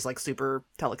just, like, super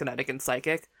telekinetic and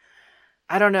psychic.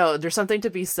 I don't know, there's something to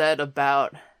be said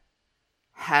about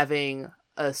having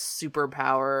a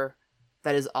superpower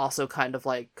that is also kind of,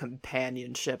 like,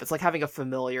 companionship. It's like having a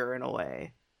familiar in a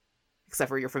way. Except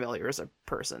for your familiar is a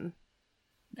person.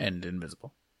 And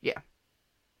invisible. Yeah.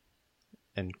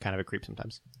 And kind of a creep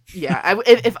sometimes. Yeah,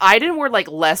 if Aiden were, like,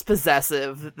 less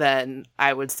possessive, then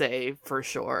I would say for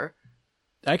sure.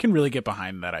 I can really get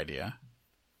behind that idea.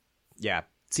 Yeah.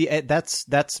 See,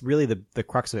 that's really the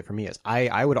crux of it for me is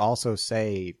I would also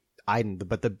say Aiden,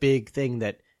 but the big thing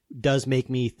that does make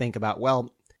me think about,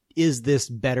 well, is this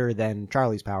better than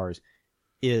Charlie's powers,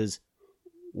 is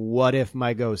what if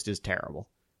my ghost is terrible?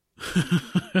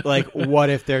 Like,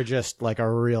 what if they're just like a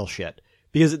real shit?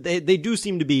 Because they do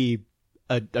seem to be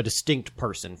a distinct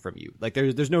person from you. Like,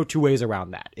 there's no two ways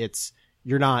around that.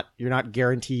 You're not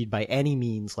guaranteed by any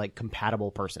means like compatible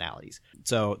personalities.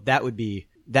 So that would be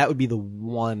the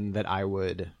one that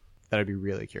I'd be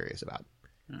really curious about.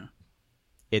 Yeah.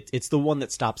 It's the one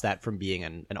that stops that from being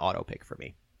an auto pick for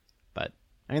me. But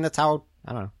I mean, that's how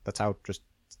just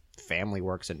family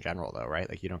works in general, though, right?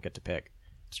 Like, you don't get to pick.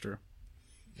 It's true.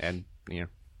 And, you know,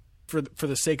 for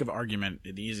the sake of argument,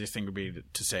 the easiest thing would be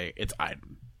to say it's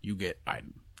Aiden. You get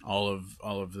Aiden. All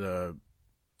of the,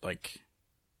 like,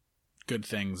 good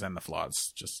things and the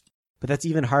flaws. But that's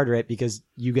even harder, right? Because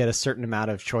you get a certain amount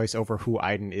of choice over who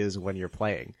Aiden is when you're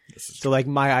playing. So, like,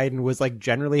 my Aiden was, like,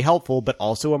 generally helpful, but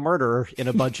also a murderer in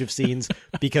a bunch of scenes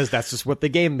because that's just what the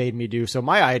game made me do. So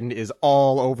my Aiden is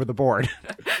all over the board.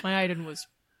 My Aiden was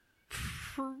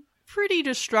pretty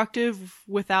destructive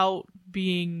without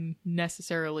being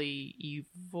necessarily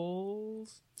evil,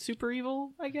 super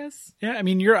evil, I guess. Yeah, I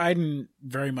mean, your Aiden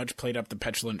very much played up the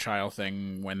petulant child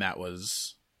thing when that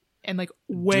was... And, like,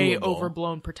 way doable.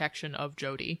 overblown protection of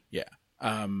Jody. Yeah.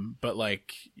 But,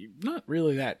 like, not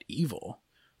really that evil.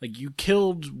 Like, you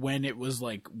killed when it was,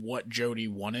 like, what Jody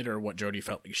wanted or what Jody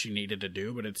felt like she needed to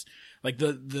do, but it's, like,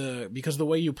 because the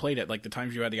way you played it, like, the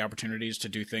times you had the opportunities to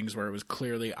do things where it was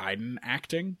clearly Aiden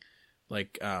acting,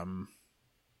 like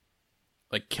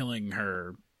killing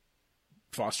her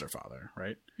foster father,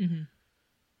 right? Mm-hmm.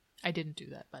 I didn't do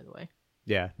that, by the way.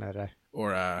 Yeah, no, did I?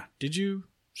 Or did you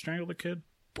strangle the kid?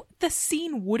 The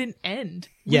scene wouldn't end.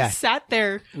 Yeah. We sat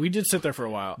there. We did sit there for a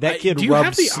while. That kid do you have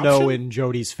rubbed the snow option? in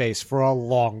Jody's face for a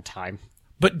long time.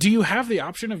 But do you have the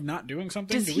option of not doing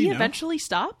something? Does Do he we know? eventually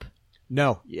stop?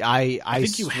 No, I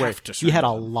think you swear, have to he had a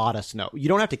strangle him. lot of snow. You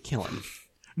don't have to kill him.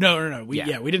 No. We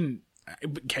Yeah. we didn't.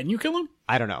 Can you kill him?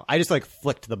 I don't know. I just like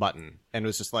flicked the button and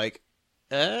was just like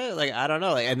I don't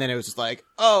know. And then it was just like,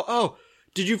 oh,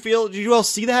 did you all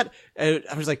see that? And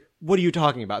I was like, what are you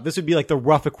talking about? This would be like the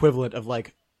rough equivalent of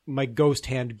like my ghost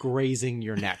hand grazing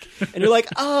your neck. And you're like,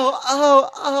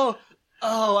 oh,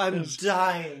 I'm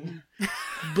dying.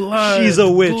 Blood. She's a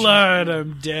witch. Blood.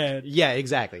 I'm dead. Yeah,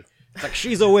 exactly. It's like,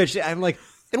 she's a witch. I'm like,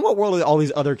 in what world are all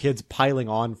these other kids piling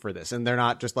on for this? And they're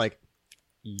not just like,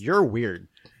 you're weird.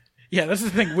 Yeah, that's the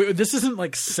thing. This isn't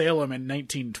like Salem in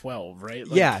 1912, right?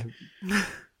 Like, Yeah.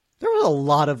 There was a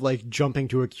lot of like jumping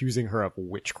to accusing her of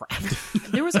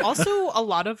witchcraft. There was also a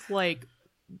lot of like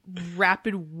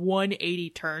rapid 180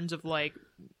 turns of like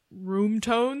room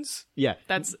tones. Yeah.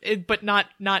 That's it, but not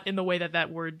in the way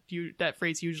that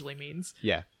phrase usually means.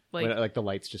 Yeah. Like- When, like the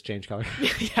lights just change color.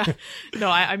 Yeah. No,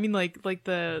 I mean like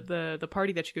the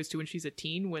party that she goes to when she's a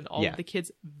teen, when all Yeah. of the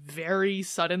kids very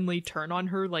suddenly turn on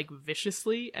her like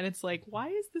viciously, and it's like, why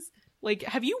is this like,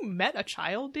 have you met a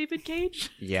child, David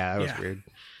Cage? Yeah, that was Yeah. weird.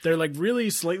 They're like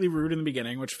really slightly rude in the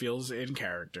beginning, which feels in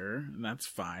character, and that's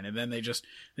fine. And then they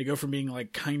go from being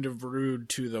like kind of rude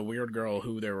to the weird girl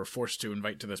who they were forced to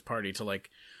invite to this party to like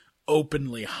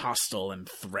openly hostile and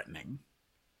threatening.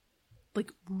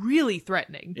 Like really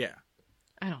threatening. Yeah.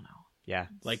 I don't know. Yeah.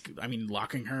 Like, I mean,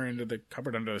 locking her into the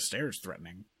cupboard under the stairs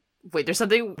threatening. Wait, there's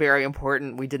something very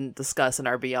important we didn't discuss in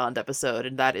our Beyond episode,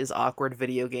 and that is awkward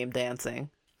video game dancing.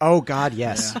 Oh God,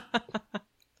 yes.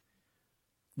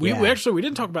 We Yeah. we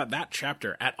didn't talk about that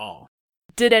chapter at all.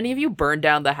 Did any of you burn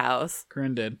down the house?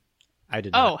 Corinne did. I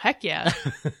did Oh not. heck yeah.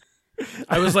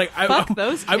 I was like, Fuck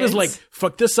those I was kids. like,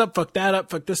 fuck this up, fuck that up,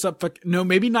 fuck this up, fuck. No,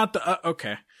 maybe not the.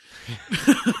 Okay.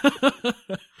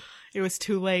 It was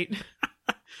too late.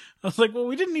 I was like, well,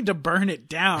 we didn't need to burn it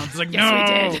down. It's like,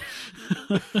 Yes,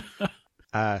 no. we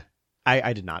did.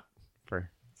 I did not.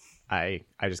 I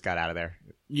just got out of there.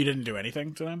 You didn't do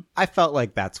anything to them? I felt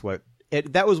like that's what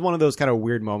that was one of those kind of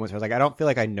weird moments where I was like, I don't feel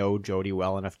like I know Jody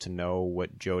well enough to know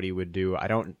what Jody would do. I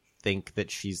don't think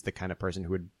that she's the kind of person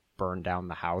who would burn down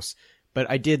the house. But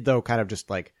I did though kind of just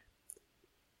like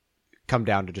come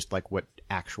down to just like what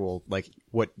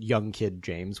young kid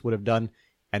James would have done,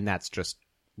 and that's just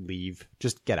leave.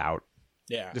 Just get out.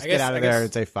 Yeah. Just I get guess- out I of there guess-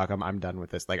 and say fuck, I'm done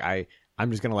with this. Like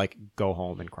I'm just gonna like go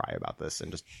home and cry about this,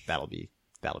 and just that'll be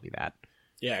that.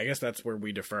 Yeah, I guess that's where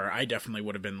we defer. I definitely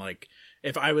would have been like,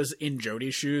 if I was in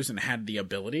Jody's shoes and had the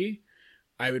ability,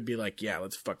 I would be like, yeah,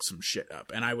 let's fuck some shit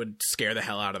up. And I would scare the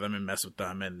hell out of them and mess with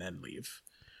them and then leave.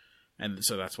 And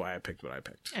so that's why I picked what I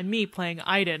picked. And me playing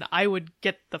Aiden, I would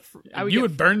get You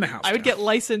would burn the house I would down. get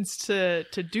licensed to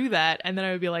do that, and then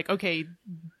I would be like, okay,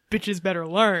 bitches better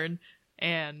learn,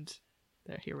 and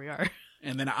here we are.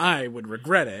 And then I would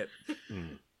regret it.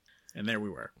 And there we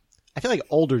were. I feel like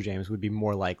older James would be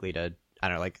more likely to, I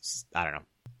don't know.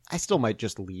 I still might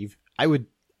just leave. I would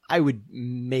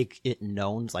make it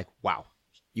known, it's like, wow,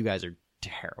 you guys are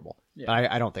terrible. Yeah.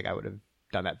 But I don't think I would have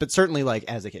done that. But certainly like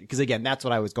as a kid, because again, that's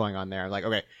what I was going on there. I'm like,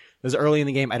 okay, this is early in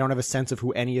the game. I don't have a sense of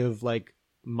who any of like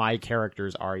my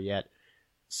characters are yet.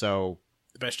 So,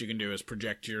 The best you can do is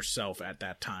project yourself at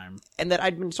that time. and that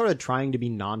I'd been sort of trying to be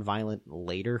nonviolent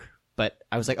later, but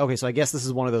I was like, okay, so I guess this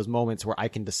is one of those moments where I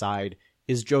can decide,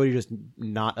 is Jody just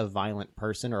not a violent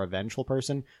person or a vengeful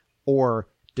person, or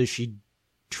does she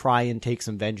try and take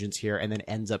some vengeance here and then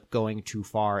ends up going too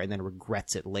far and then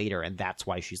regrets it later, and that's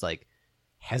why she's like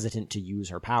hesitant to use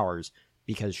her powers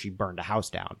because she burned a house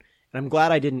down. And I'm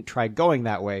glad I didn't try going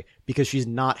that way, because she's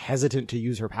not hesitant to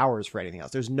use her powers for anything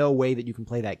else. There's no way that you can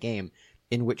play that game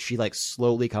in which she like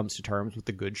slowly comes to terms with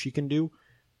the good she can do,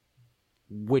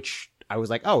 which I was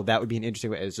like, oh, that would be an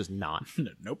interesting way. It's just not.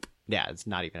 Nope. Yeah, it's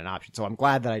not even an option. So I'm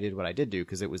glad that I did what I did do,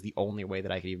 because it was the only way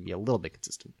that I could even be a little bit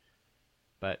consistent.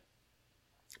 But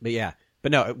yeah.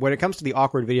 But no, when it comes to the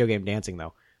awkward video game dancing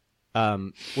though,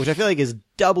 which I feel like is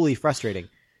doubly frustrating,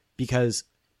 because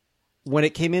when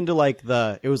it came into like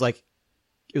it was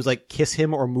like kiss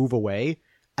him or move away,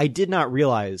 I did not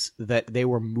realize that they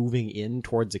were moving in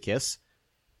towards a kiss.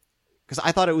 Because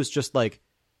I thought it was just like,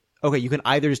 okay, you can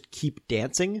either just keep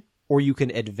dancing or you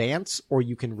can advance, or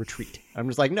you can retreat. I'm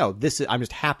just like, no, I'm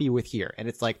just happy with here. And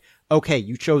it's like, okay,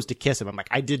 you chose to kiss him. I'm like,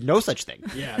 I did no such thing.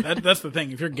 Yeah, that's the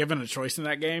thing. If you're given a choice in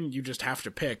that game, you just have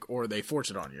to pick, or they force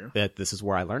it on you. This is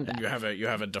where I learned that. You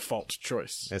have a default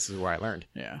choice. This is where I learned.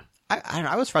 Yeah.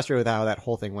 I was frustrated with how that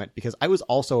whole thing went because I was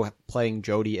also playing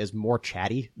Jodie as more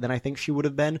chatty than I think she would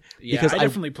have been. Yeah, because I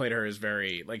definitely played her as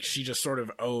very, like, she just sort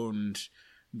of owned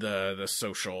the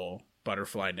social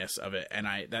butterflyness of it, and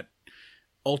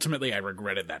ultimately I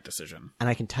regretted that decision. And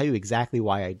I can tell you exactly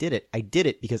why I did it. I did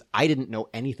it because I didn't know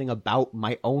anything about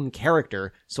my own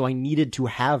character, so I needed to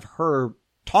have her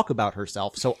talk about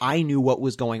herself so I knew what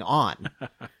was going on.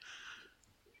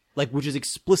 Like, which is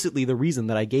explicitly the reason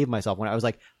that I gave myself when I was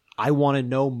like, I want to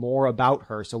know more about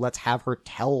her, so let's have her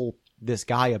tell this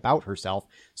guy about herself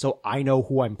so I know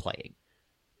who I'm playing.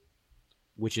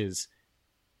 Which is,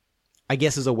 I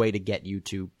guess, is a way to get you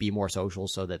to be more social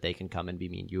so that they can come and be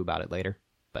mean to you about it later.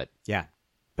 But yeah.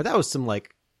 But that was some,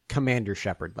 like, Commander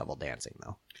Shepard level dancing,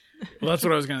 though. Well, that's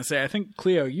what I was going to say. I think,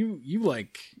 Cleo, you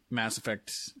like Mass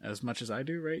Effect as much as I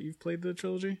do, right? You've played the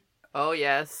trilogy? Oh,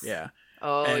 yes. Yeah.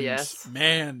 Oh, And, yes.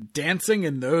 man, dancing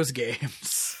in those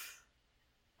games.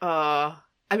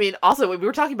 I mean, also, we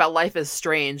were talking about Life is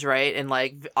Strange, right? And,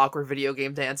 like, awkward video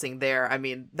game dancing there. I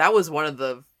mean, that was one of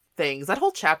the things. That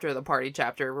whole chapter, the party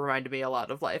chapter, reminded me a lot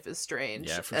of Life is Strange.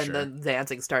 Yeah, for and sure. then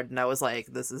dancing started, and I was like,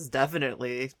 this is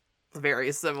definitely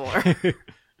very similar.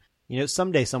 You know,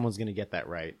 someday someone's going to get that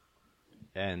right.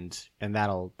 And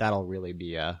that'll really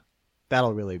be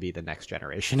the next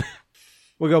generation.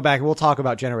 We'll go back and we'll talk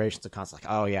about generations of consoles.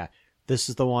 Like, oh yeah, this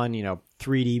is the one,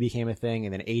 3D became a thing,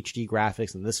 and then HD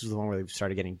graphics, and this was the one where they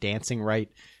started getting dancing right.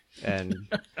 And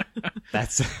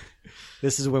this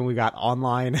is when we got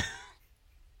online.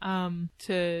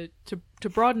 To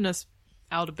broaden us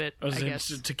out a bit, I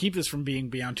guess. To keep this from being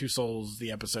Beyond Two Souls,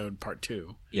 the episode part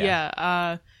 2.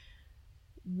 Yeah.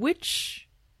 Which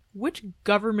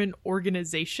government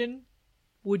organization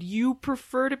would you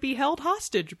prefer to be held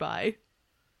hostage by?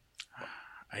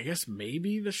 I guess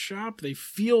maybe the shop. They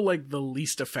feel like the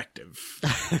least effective.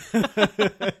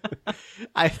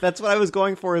 That's what I was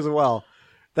going for as well.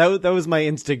 That was my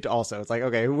instinct also. It's like,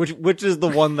 okay, which is the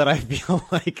one that I feel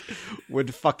like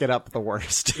would fuck it up the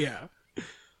worst? Yeah.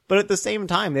 But at the same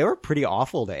time, they were pretty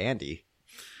awful to Andy.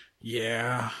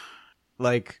 Yeah.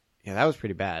 Like, yeah, that was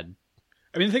pretty bad.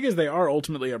 I mean, the thing is, they are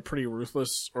ultimately a pretty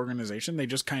ruthless organization. They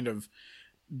just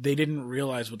they didn't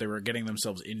realize what they were getting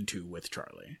themselves into with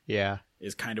Charlie. Yeah.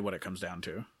 Is kind of what it comes down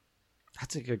to.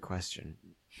 That's a good question.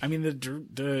 I mean,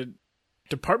 the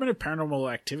Department of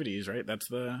Paranormal Activities, right? That's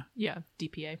the... Yeah,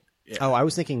 DPA. Yeah. Oh, I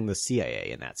was thinking the CIA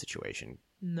in that situation.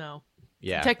 No.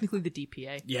 Yeah. Technically the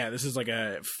DPA. Yeah, this is like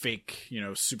a fake,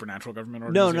 supernatural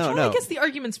government No, organization. Well, I guess the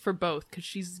argument's for both, because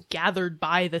she's gathered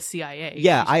by the CIA.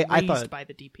 Yeah, she's I raised thought... by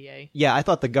the DPA. Yeah, I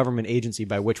thought the government agency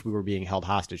by which we were being held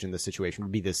hostage in this situation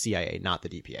would be the CIA, not the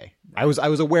DPA. I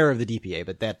was aware of the DPA,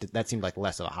 but that seemed like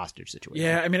less of a hostage situation.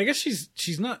 Yeah, I mean, I guess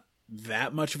she's not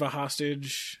that much of a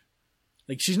hostage.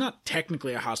 Like, she's not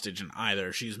technically a hostage in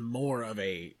either. She's more of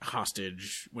a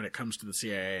hostage when it comes to the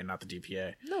CIA and not the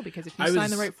DPA. No, because if you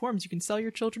sign the right forms, you can sell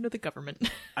your children to the government.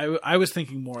 I was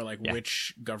thinking more like, Yeah.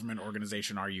 which government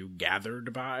organization are you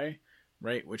gathered by,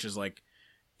 right? Which is like,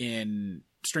 in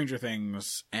Stranger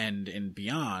Things and in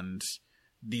Beyond,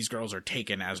 these girls are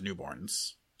taken as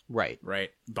newborns, Right. right?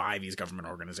 By these government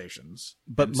organizations.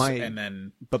 But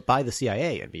But by the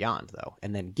CIA and beyond, though,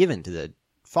 and then given to the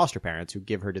foster parents who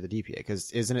give her to the DPA, because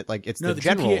isn't it like it's no, the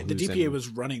general DPA, the who's DPA in- was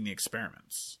running the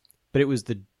experiments. but it was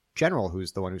the general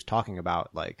who's the one who's talking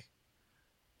about, like,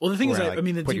 Well, the thing We're is, gonna, I like,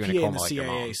 mean, the put you in a DPA and coma the like your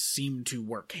CIA mom. seem to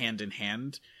work hand in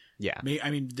hand. yeah. I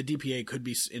mean, the DPA could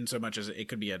be in so much as it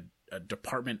could be a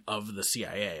department of the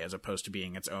CIA as opposed to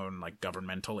being its own like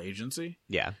governmental agency.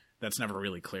 Yeah. That's never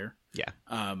really clear. Yeah.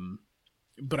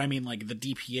 But I mean, like, the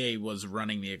DPA was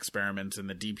running the experiments, and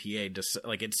the DPA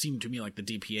like, it seemed to me like the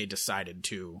DPA decided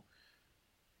to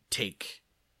take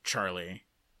Charlie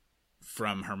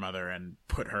from her mother and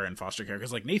put her in foster care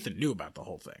because, like, Nathan knew about the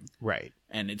whole thing, Right.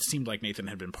 and it seemed like Nathan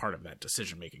had been part of that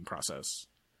decision making process.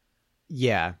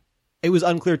 Yeah. It was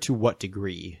unclear to what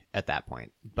degree at that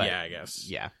point. But yeah, I guess.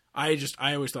 Yeah. I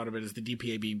always thought of it as the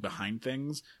DPA being behind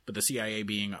things, but the CIA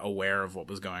being aware of what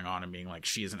was going on and being like,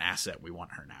 she is an asset. We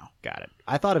want her now. Got it.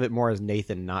 I thought of it more as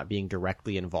Nathan not being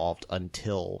directly involved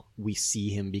until we see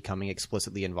him becoming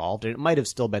explicitly involved. And it might have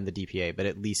still been the DPA, but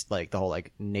at least like the whole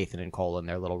like Nathan and Cole in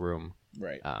their little room.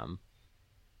 Right.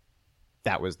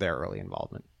 That was their early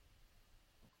involvement.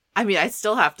 I mean, I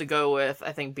still have to go with,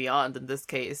 I think, Beyond in this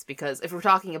case, because if we're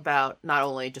talking about not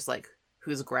only just, like,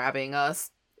 who's grabbing us,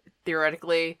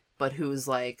 theoretically, but who's,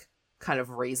 like, kind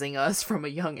of raising us from a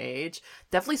young age.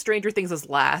 Definitely Stranger Things is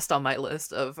last on my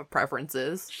list of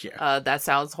preferences. Yeah. That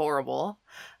sounds horrible.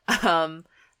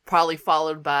 Probably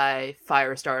followed by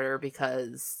Firestarter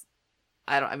because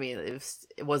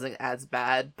it wasn't as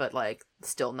bad, but like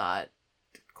still not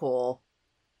cool.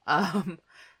 And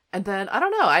then I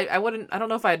don't know. I don't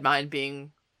know if I'd mind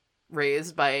being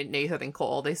raised by Nathan and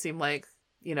Cole. They seem like,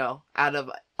 out of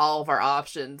all of our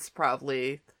options,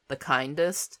 probably the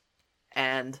kindest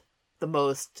and the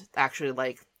most actually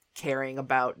like caring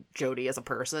about Jodie as a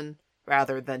person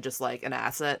rather than just like an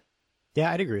asset.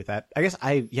 Yeah, I'd agree with that. I guess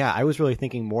I was really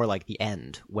thinking more like the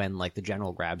end when like the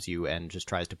general grabs you and just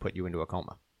tries to put you into a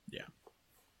coma. Yeah.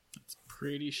 That's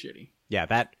pretty shitty. Yeah,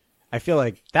 that I feel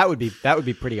like that would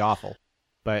be pretty awful.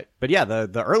 But yeah,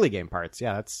 the early game parts,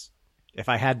 yeah, that's if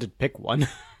I had to pick one.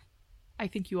 I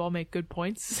think you all make good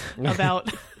points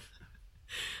about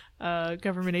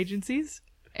government agencies,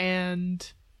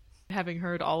 and having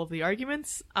heard all of the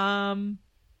arguments,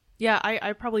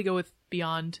 I probably go with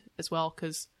Beyond as well,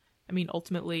 because I mean,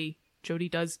 ultimately, Jodie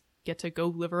does get to go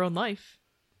live her own life.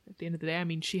 At the end of the day, I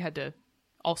mean, she had to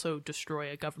also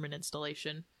destroy a government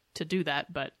installation to do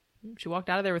that, but she walked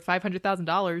out of there with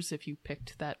 $500,000 if you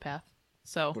picked that path.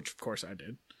 So, Which, of course, I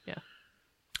did. Yeah.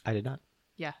 I did not.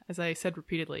 Yeah, as I said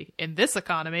repeatedly, in this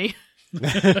economy.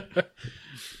 Yeah,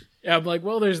 I'm like,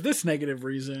 well, there's this negative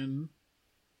reason,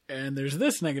 and there's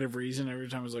this negative reason. Every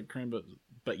time I was like,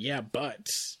 but yeah, but.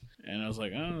 And I was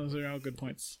like, oh, those are all good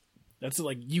points. That's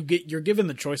like, you're given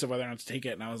the choice of whether or not to take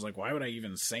it, and I was like, why would I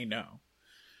even say no?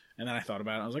 And then I thought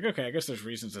about it, and I was like, okay, I guess there's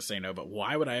reasons to say no, but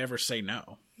why would I ever say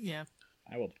no? Yeah.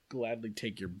 I will gladly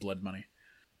take your blood money.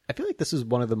 I feel like this is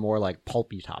one of the more like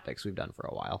pulpy topics we've done for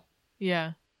a while.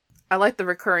 Yeah. I like the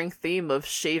recurring theme of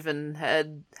shaven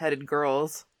headed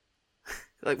girls.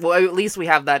 Like, well, at least we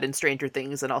have that in Stranger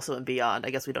Things and also in Beyond. I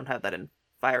guess we don't have that in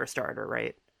Firestarter,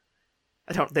 right?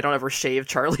 They don't ever shave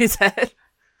Charlie's head.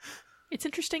 It's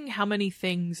interesting how many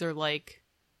things are like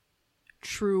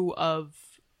true of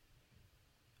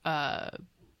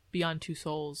Beyond Two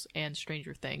Souls and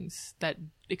Stranger Things that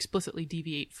explicitly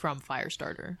deviate from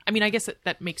Firestarter. I mean, I guess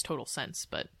that makes total sense,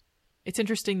 but it's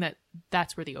interesting that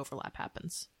that's where the overlap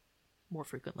happens more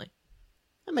frequently.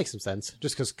 That makes some sense,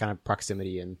 just because kind of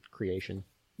proximity and creation,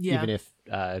 Yeah. even if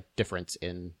difference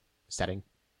in setting.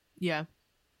 Yeah.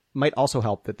 Might also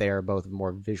help that they are both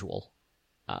more visual,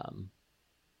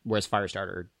 whereas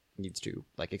Firestarter needs to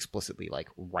like explicitly like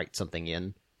write something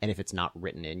in, and if it's not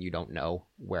written in, you don't know.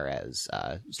 Whereas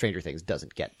Stranger Things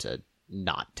doesn't get to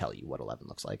not tell you what 11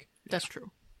 looks like. That's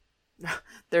true.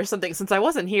 There's something, since I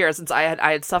wasn't here, since I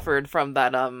had suffered from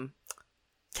that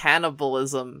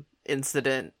cannibalism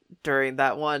incident during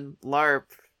that one LARP,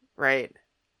 right?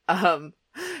 And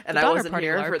I wasn't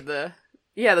here LARP. for the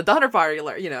Donner Party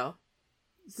LARP,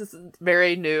 This is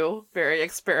very new, very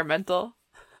experimental.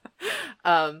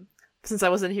 Since I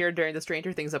wasn't here during the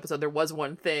Stranger Things episode, there was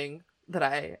one thing that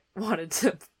I wanted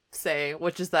to say,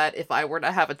 which is that if I were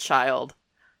to have a child,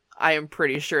 I am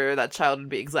pretty sure that child would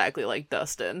be exactly like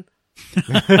Dustin.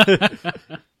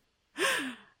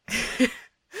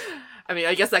 I mean,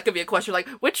 I guess that could be a question like,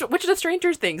 which of the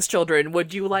Stranger Things children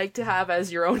would you like to have as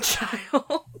your own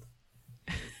child?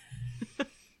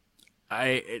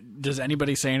 Does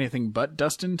anybody say anything but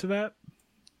Dustin to that?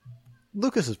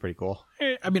 Lucas is pretty cool.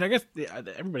 I mean, I guess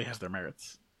everybody has their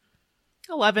merits.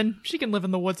 11. She can live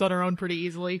in the woods on her own pretty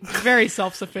easily. Very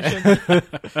self-sufficient.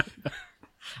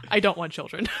 I don't want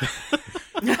children.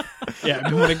 Yeah,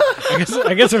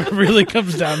 I guess if it really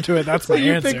comes down to it, that's my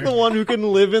You answer. pick the one who can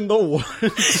live in the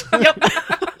woods. Yep.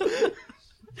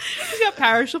 She's got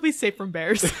power. She'll be safe from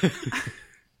bears.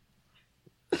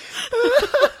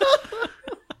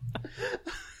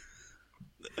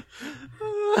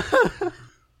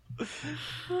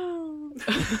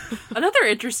 Another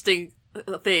interesting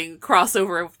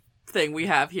crossover thing we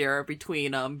have here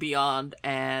between Beyond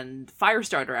and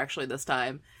Firestarter, actually this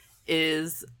time,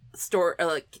 is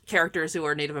characters who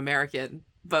are Native American,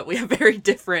 but we have very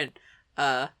different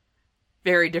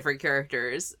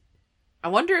characters. I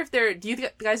wonder if do you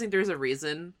guys think there's a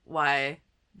reason why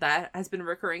that has been a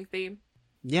recurring theme?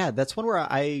 Yeah, that's one where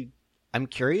I'm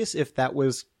curious if that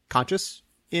was conscious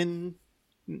in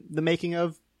the making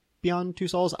of Beyond Two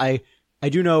Souls. I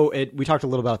do know it. We talked a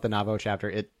little about the Navajo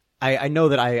chapter. I know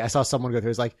that I saw someone go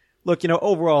through. It's like, look,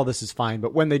 overall this is fine,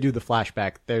 but when they do the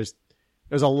flashback, there's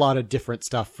a lot of different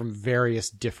stuff from various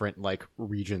different like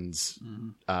regions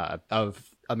of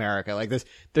America. Like this,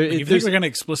 If you think they're going to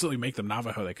explicitly make them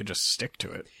Navajo, they could just stick to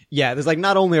it. Yeah, there's like,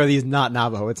 not only are these not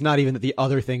Navajo, it's not even that the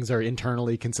other things are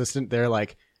internally consistent. They're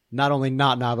like not only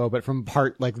not Navajo, but from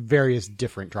various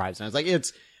different tribes. And it's like,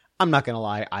 I'm not gonna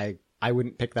lie, I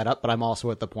wouldn't pick that up, but I'm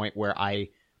also at the point where I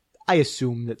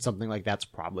assume that something like that's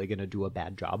probably going to do a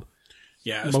bad job.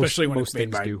 Yeah, especially when it's most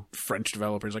made things by do. French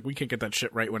developers. Like, we can't get that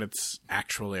shit right when it's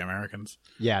actually Americans.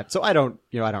 Yeah, so I don't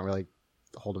really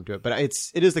hold them to it, but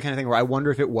it is the kind of thing where I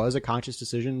wonder if it was a conscious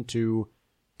decision to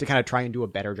kind of try and do a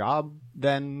better job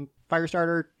than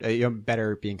Firestarter.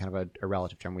 Better being kind of a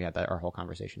relative term. We had our whole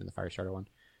conversation in the Firestarter one.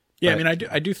 Yeah, But- I mean,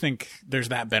 I do think there's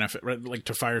that benefit, right? Like,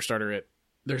 to Firestarter,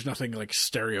 there's nothing like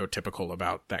stereotypical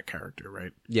about that character,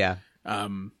 right? Yeah,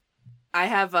 I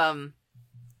have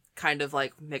kind of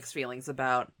like mixed feelings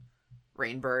about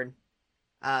Rainbird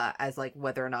as like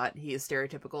whether or not he is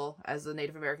stereotypical as a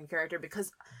Native American character,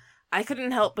 because I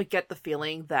couldn't help but get the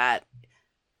feeling that,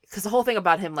 because the whole thing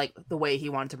about him, like the way he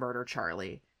wanted to murder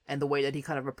Charlie and the way that he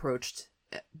kind of approached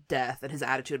death and his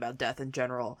attitude about death in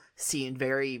general seemed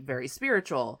very, very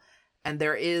spiritual. And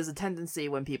there is a tendency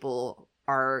when people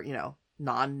are,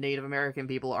 non-Native American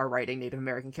people are writing Native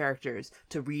American characters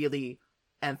to really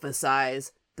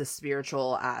emphasize the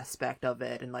spiritual aspect of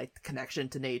it and like the connection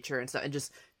to nature and stuff, and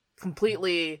just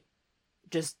completely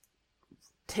just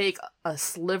take a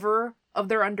sliver of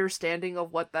their understanding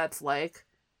of what that's like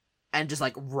and just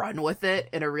like run with it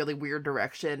in a really weird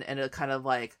direction, and it kind of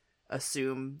like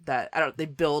assume that they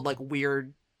build like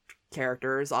weird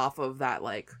characters off of that,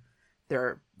 like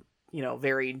their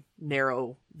very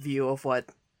narrow view of what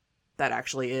that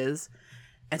actually is.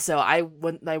 And so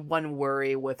my one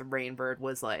worry with Rainbird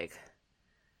was like,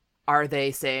 are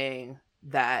they saying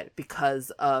that because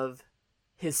of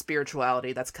his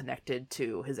spirituality that's connected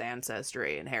to his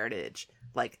ancestry and heritage,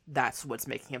 like that's what's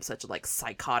making him such a like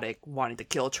psychotic, wanting to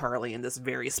kill Charlie in this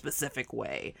very specific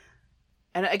way?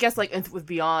 And I guess like with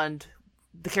Beyond,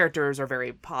 the characters are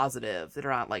very positive. They're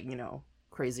not like,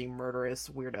 crazy murderous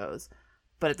weirdos.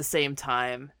 But at the same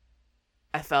time,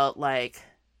 I felt like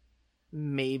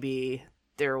maybe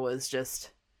there was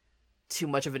just too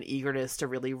much of an eagerness to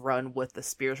really run with the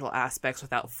spiritual aspects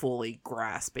without fully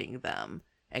grasping them,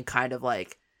 and kind of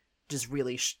like just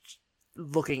really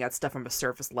looking at stuff from a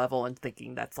surface level and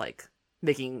thinking that's like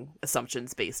making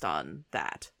assumptions based on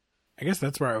that. I guess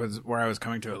that's where I was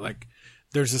coming to it. Like,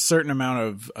 there's a certain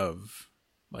amount of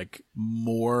like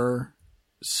more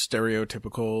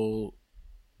stereotypical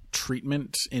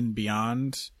treatment in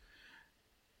Beyond,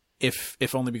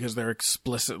 if only because they're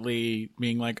explicitly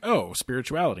being like, oh,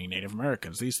 spirituality, Native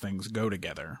Americans, these things go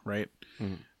together, right?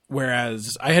 Mm.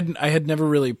 Whereas I had never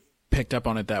really picked up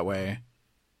on it that way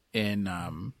in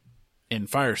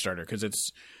Firestarter, because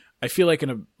I feel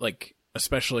like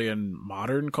especially in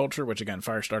modern culture, which again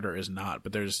Firestarter is not,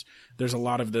 but there's a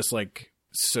lot of this like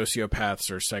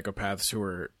sociopaths or psychopaths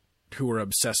who are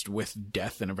obsessed with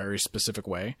death in a very specific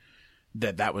way.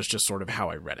 That was just sort of how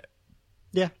I read it.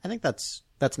 Yeah, I think that's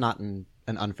not an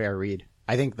unfair read.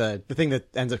 I think the thing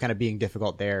that ends up kind of being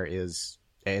difficult there is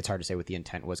it's hard to say what the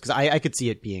intent was, because I could see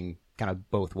it being kind of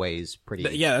both ways pretty.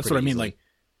 Yeah, that's pretty what I mean. easily.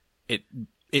 Like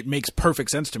it makes perfect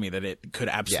sense to me that it could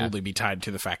absolutely be tied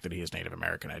to the fact that he is Native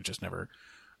American. It just never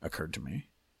occurred to me.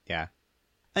 Yeah,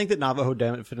 I think that Navajo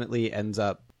definitely ends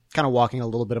up kind of walking a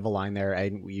little bit of a line there.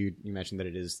 And you mentioned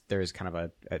that there is kind of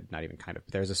a not even kind of,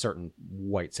 there's a certain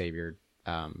white savior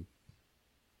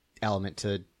element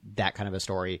to that kind of a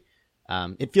story.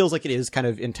 It feels like it is kind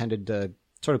of intended to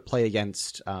sort of play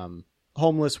against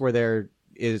Homeless, where there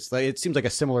is, it seems like a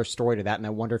similar story to that, and I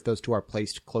wonder if those two are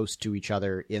placed close to each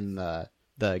other in the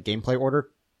gameplay order,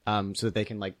 so that they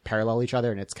can like parallel each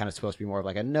other, and it's kind of supposed to be more of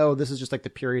like this is just like the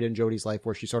period in Jodie's life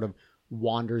where she sort of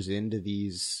wanders into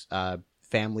these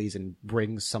families and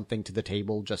brings something to the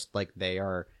table, just like they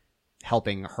are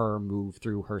helping her move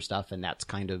through her stuff, and that's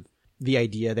kind of the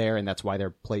idea there, and that's why they're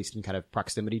placed in kind of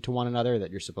proximity to one another, that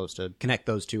you're supposed to connect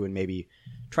those two and maybe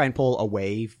try and pull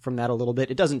away from that a little bit.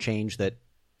 It doesn't change that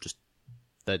just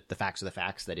the facts are the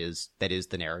facts. That is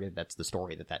the narrative. That's the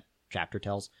story that chapter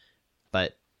tells.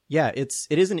 But yeah, it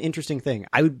is an interesting thing.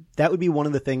 That would be one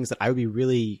of the things that I would be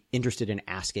really interested in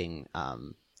asking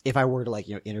if I were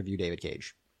to interview David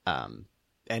Cage.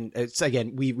 And it's,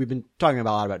 again, we've been talking a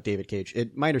lot about David Cage.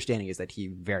 My understanding is that he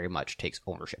very much takes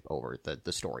ownership over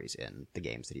the stories in the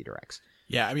games that he directs.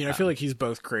 Yeah, I mean, I feel like he's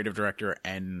both creative director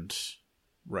and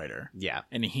writer. Yeah.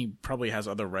 And he probably has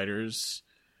other writers.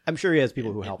 I'm sure he has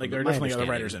people who help him. Like, there are definitely other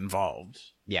writers involved.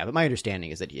 Yeah, but my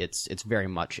understanding is that it's very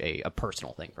much a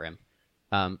personal thing for him.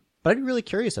 But I'd be really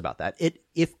curious about that.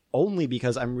 If only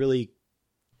because I'm really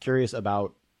curious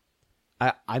about...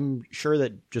 I'm sure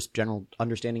that just general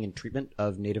understanding and treatment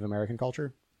of Native American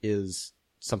culture is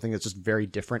something that's just very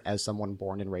different as someone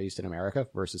born and raised in America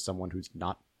versus someone who's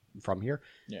not from here.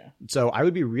 Yeah. So I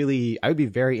would be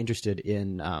very interested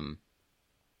in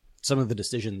some of the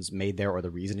decisions made there or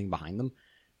the reasoning behind them.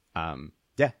 I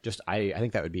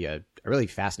think that would be a really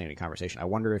fascinating conversation. I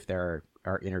wonder if there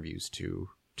are interviews to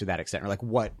that extent, or like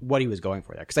what he was going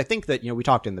for there. Because I think that, we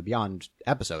talked in the Beyond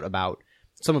episode about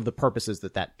some of the purposes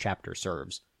that chapter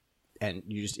serves, and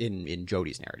you just in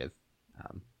Jodie's narrative.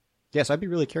 So I'd be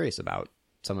really curious about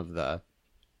some of the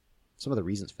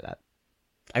reasons for that.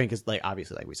 I mean, because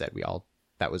obviously, like we said,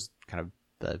 that was kind of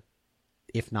the,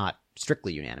 if not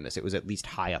strictly unanimous, it was at least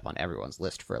high up on everyone's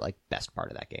list for best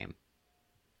part of that game.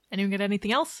 Anyone get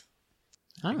anything else?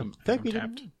 I don't know. I feel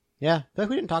like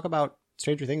we didn't talk about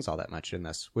Stranger Things all that much in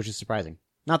this, which is surprising.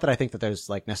 Not that I think that there's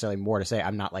necessarily more to say.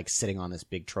 I'm not sitting on this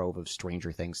big trove of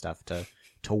Stranger Things stuff to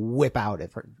whip out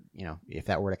if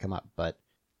that were to come up, but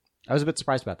I was a bit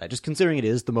surprised about that, just considering it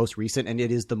is the most recent and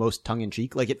it is the most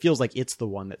tongue-in-cheek. It feels like it's the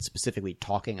one that's specifically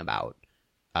talking about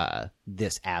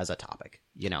this as a topic,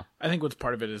 I think what's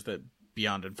part of it is that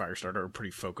Beyond and Firestarter are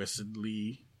pretty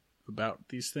focusedly about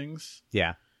these things.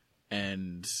 Yeah.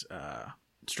 And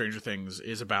Stranger Things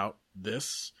is about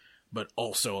this, but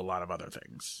also a lot of other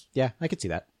things. Yeah, I could see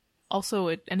that. Also,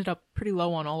 it ended up pretty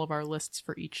low on all of our lists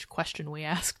for each question we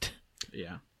asked.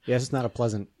 Yeah. Yes, it's not a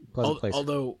pleasant place.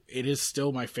 Although it is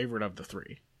still my favorite of the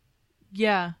three.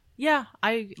 Yeah.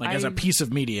 As a piece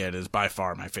of media, it is by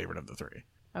far my favorite of the three.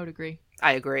 I would agree.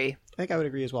 I agree. I think I would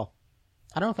agree as well.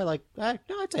 I don't know if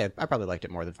I'd say I probably liked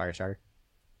it more than Firestarter.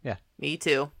 Yeah. Me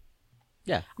too.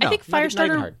 Yeah. I think not even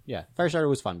Firestarter... hard. Yeah, Firestarter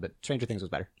was fun, but Stranger Things was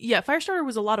better. Yeah, Firestarter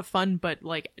was a lot of fun, but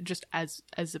just as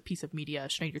a piece of media,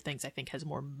 Stranger Things I think has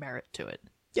more merit to it.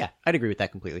 Yeah, I'd agree with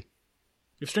that completely.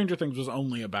 If Stranger Things was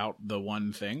only about the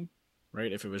one thing,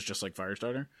 right? If it was just like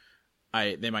Firestarter,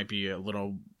 they might be a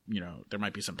little, there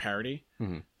might be some parody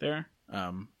there.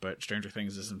 But Stranger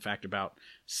Things is in fact about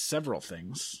several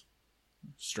things.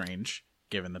 Strange,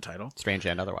 given the title. Strange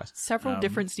and otherwise. Several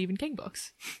different Stephen King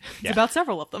books. It's Yeah. about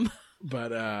several of them.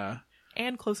 But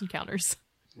And Close Encounters.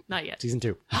 Not yet. Season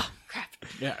 2. Crap.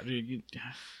 yeah,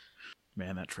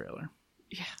 man, that trailer.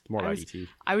 Yeah. More about E.T.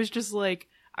 I was just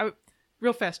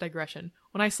real fast digression.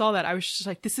 When I saw that, I was just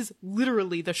like, this is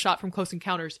literally the shot from Close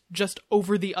Encounters just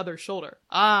over the other shoulder.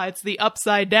 It's the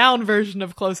upside down version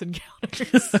of Close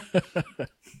Encounters.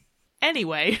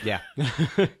 Anyway. Yeah.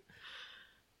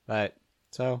 But,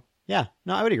 so, yeah.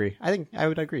 No, I would agree. I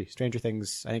would agree. Stranger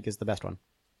Things, I think, is the best one.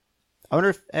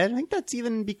 I think that's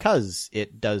even because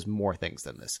it does more things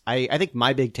than this. I think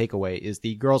my big takeaway is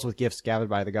the girls with gifts gathered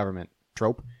by the government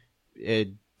trope.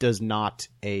 It does not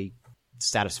a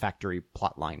satisfactory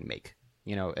plot line make.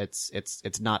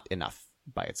 It's not enough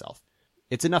by itself.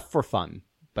 It's enough for fun,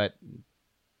 but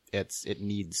it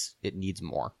needs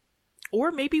more.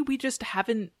 Or maybe we just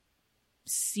haven't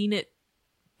seen it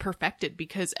perfected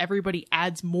because everybody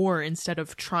adds more instead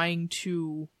of trying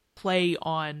to play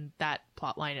on that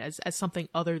plot line as something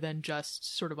other than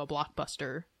just sort of a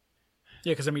blockbuster.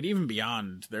 Yeah, because even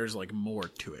Beyond, there's more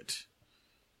to it.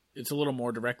 It's a little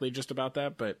more directly just about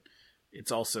that, but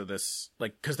it's also this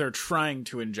because they're trying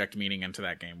to inject meaning into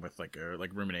that game with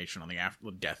rumination on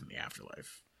the death in the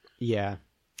afterlife. Yeah,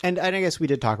 and I guess we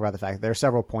did talk about the fact that there are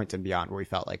several points in Beyond where we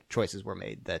felt like choices were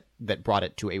made that brought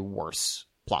it to a worse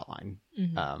plot line.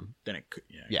 Mm-hmm. Than it could.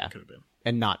 Yeah, it could have been,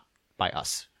 and not by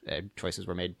us. Choices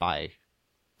were made by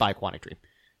Quantic Dream,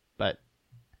 but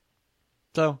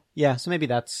so maybe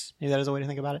that is a way to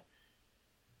think about it.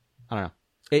 I don't know.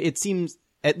 It seems,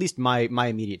 at least my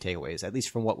immediate takeaways, at least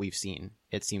from what we've seen,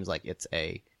 it seems like it's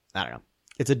a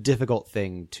difficult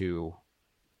thing to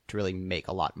really make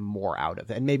a lot more out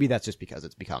of, and maybe that's just because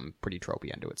it's become pretty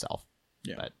tropey unto itself.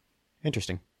 Yeah, but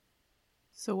interesting.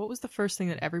 So, what was the first thing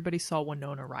that everybody saw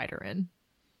Winona Ryder in?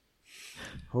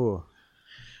 Ooh.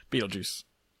 Beetlejuice.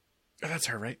 Oh, that's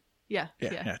her, right? Yeah,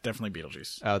 definitely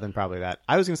Beetlejuice. Oh, then probably that.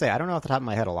 I was gonna say I don't know off the top of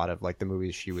my head a lot of the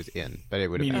movies she was in, but it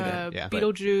would have Me been neither. yeah.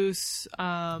 Beetlejuice,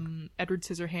 Edward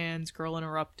Scissorhands, Girl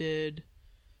Interrupted,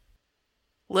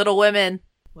 Little Women.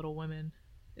 Little Women.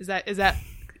 Is that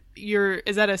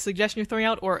a suggestion you're throwing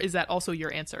out, or is that also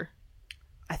your answer?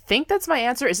 I think that's my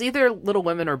answer. It's either Little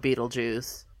Women or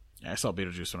Beetlejuice. Yeah, I saw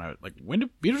Beetlejuice when did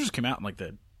Beetlejuice come out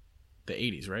in the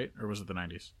 80s, right? Or was it the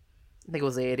 90s? I think it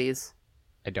was the 80s.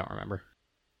 I don't remember.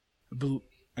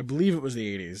 I believe it was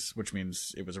the 80s, which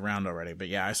means it was around already. But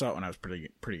yeah, I saw it when I was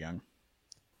pretty young.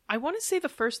 I want to say the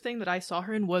first thing that I saw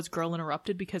her in was Girl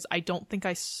Interrupted because I don't think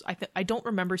I don't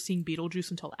remember seeing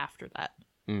Beetlejuice until after that.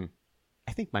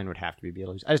 I think mine would have to be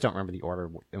Beetlejuice. I just don't remember the order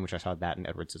in which I saw that and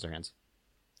Edward Scissorhands.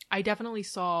 I definitely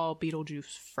saw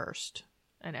Beetlejuice first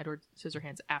and Edward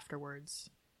Scissorhands afterwards,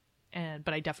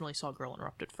 but I definitely saw Girl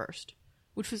Interrupted first,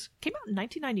 which came out in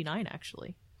 1999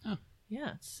 actually. Oh.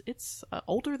 Yeah, it's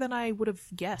older than I would have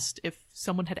guessed if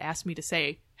someone had asked me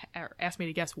to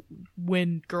guess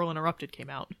when Girl Interrupted came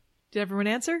out. Did everyone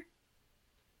answer?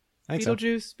 I think so.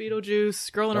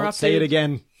 Beetlejuice, Girl Don't Interrupted. say it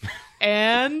again.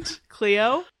 And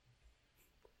Cleo?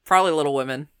 Probably Little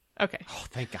Women. Okay. Oh,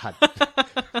 thank God.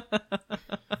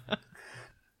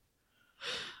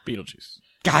 Beetlejuice.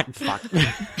 God, fuck.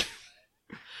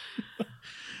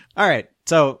 All right.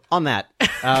 So on that,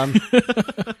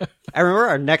 I remember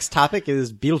our next topic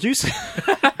is Beetlejuice.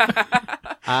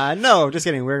 No, just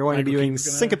kidding. We're going to be doing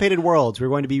Syncopated Worlds. We're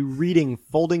going to be reading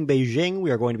Folding Beijing.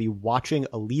 We are going to be watching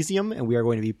Elysium, and we are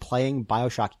going to be playing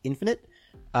BioShock Infinite.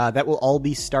 That will all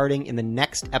be starting in the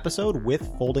next episode with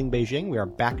Folding Beijing. We are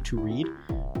back to read.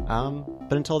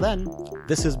 But until then,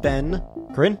 this has been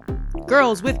Corinne.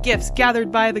 Girls with gifts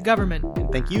gathered by the government.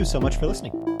 And thank you so much for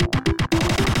listening.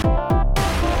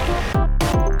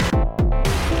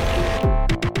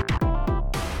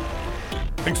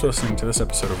 Thanks for listening to this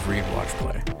episode of Read, Watch,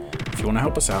 Play. If you want to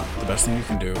help us out, the best thing you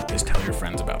can do is tell your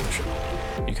friends about the show.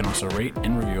 You can also rate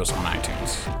and review us on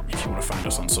iTunes. If you want to find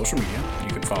us on social media, you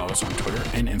can follow us on Twitter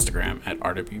and Instagram at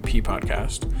RWP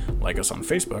Podcast, like us on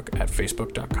Facebook at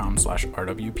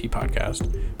facebook.com/RWP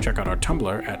Podcast, check out our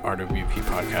Tumblr at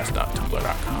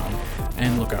rwppodcast.tumblr.com,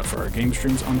 and look out for our game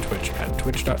streams on Twitch at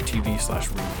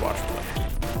twitch.tv/readwatchplay.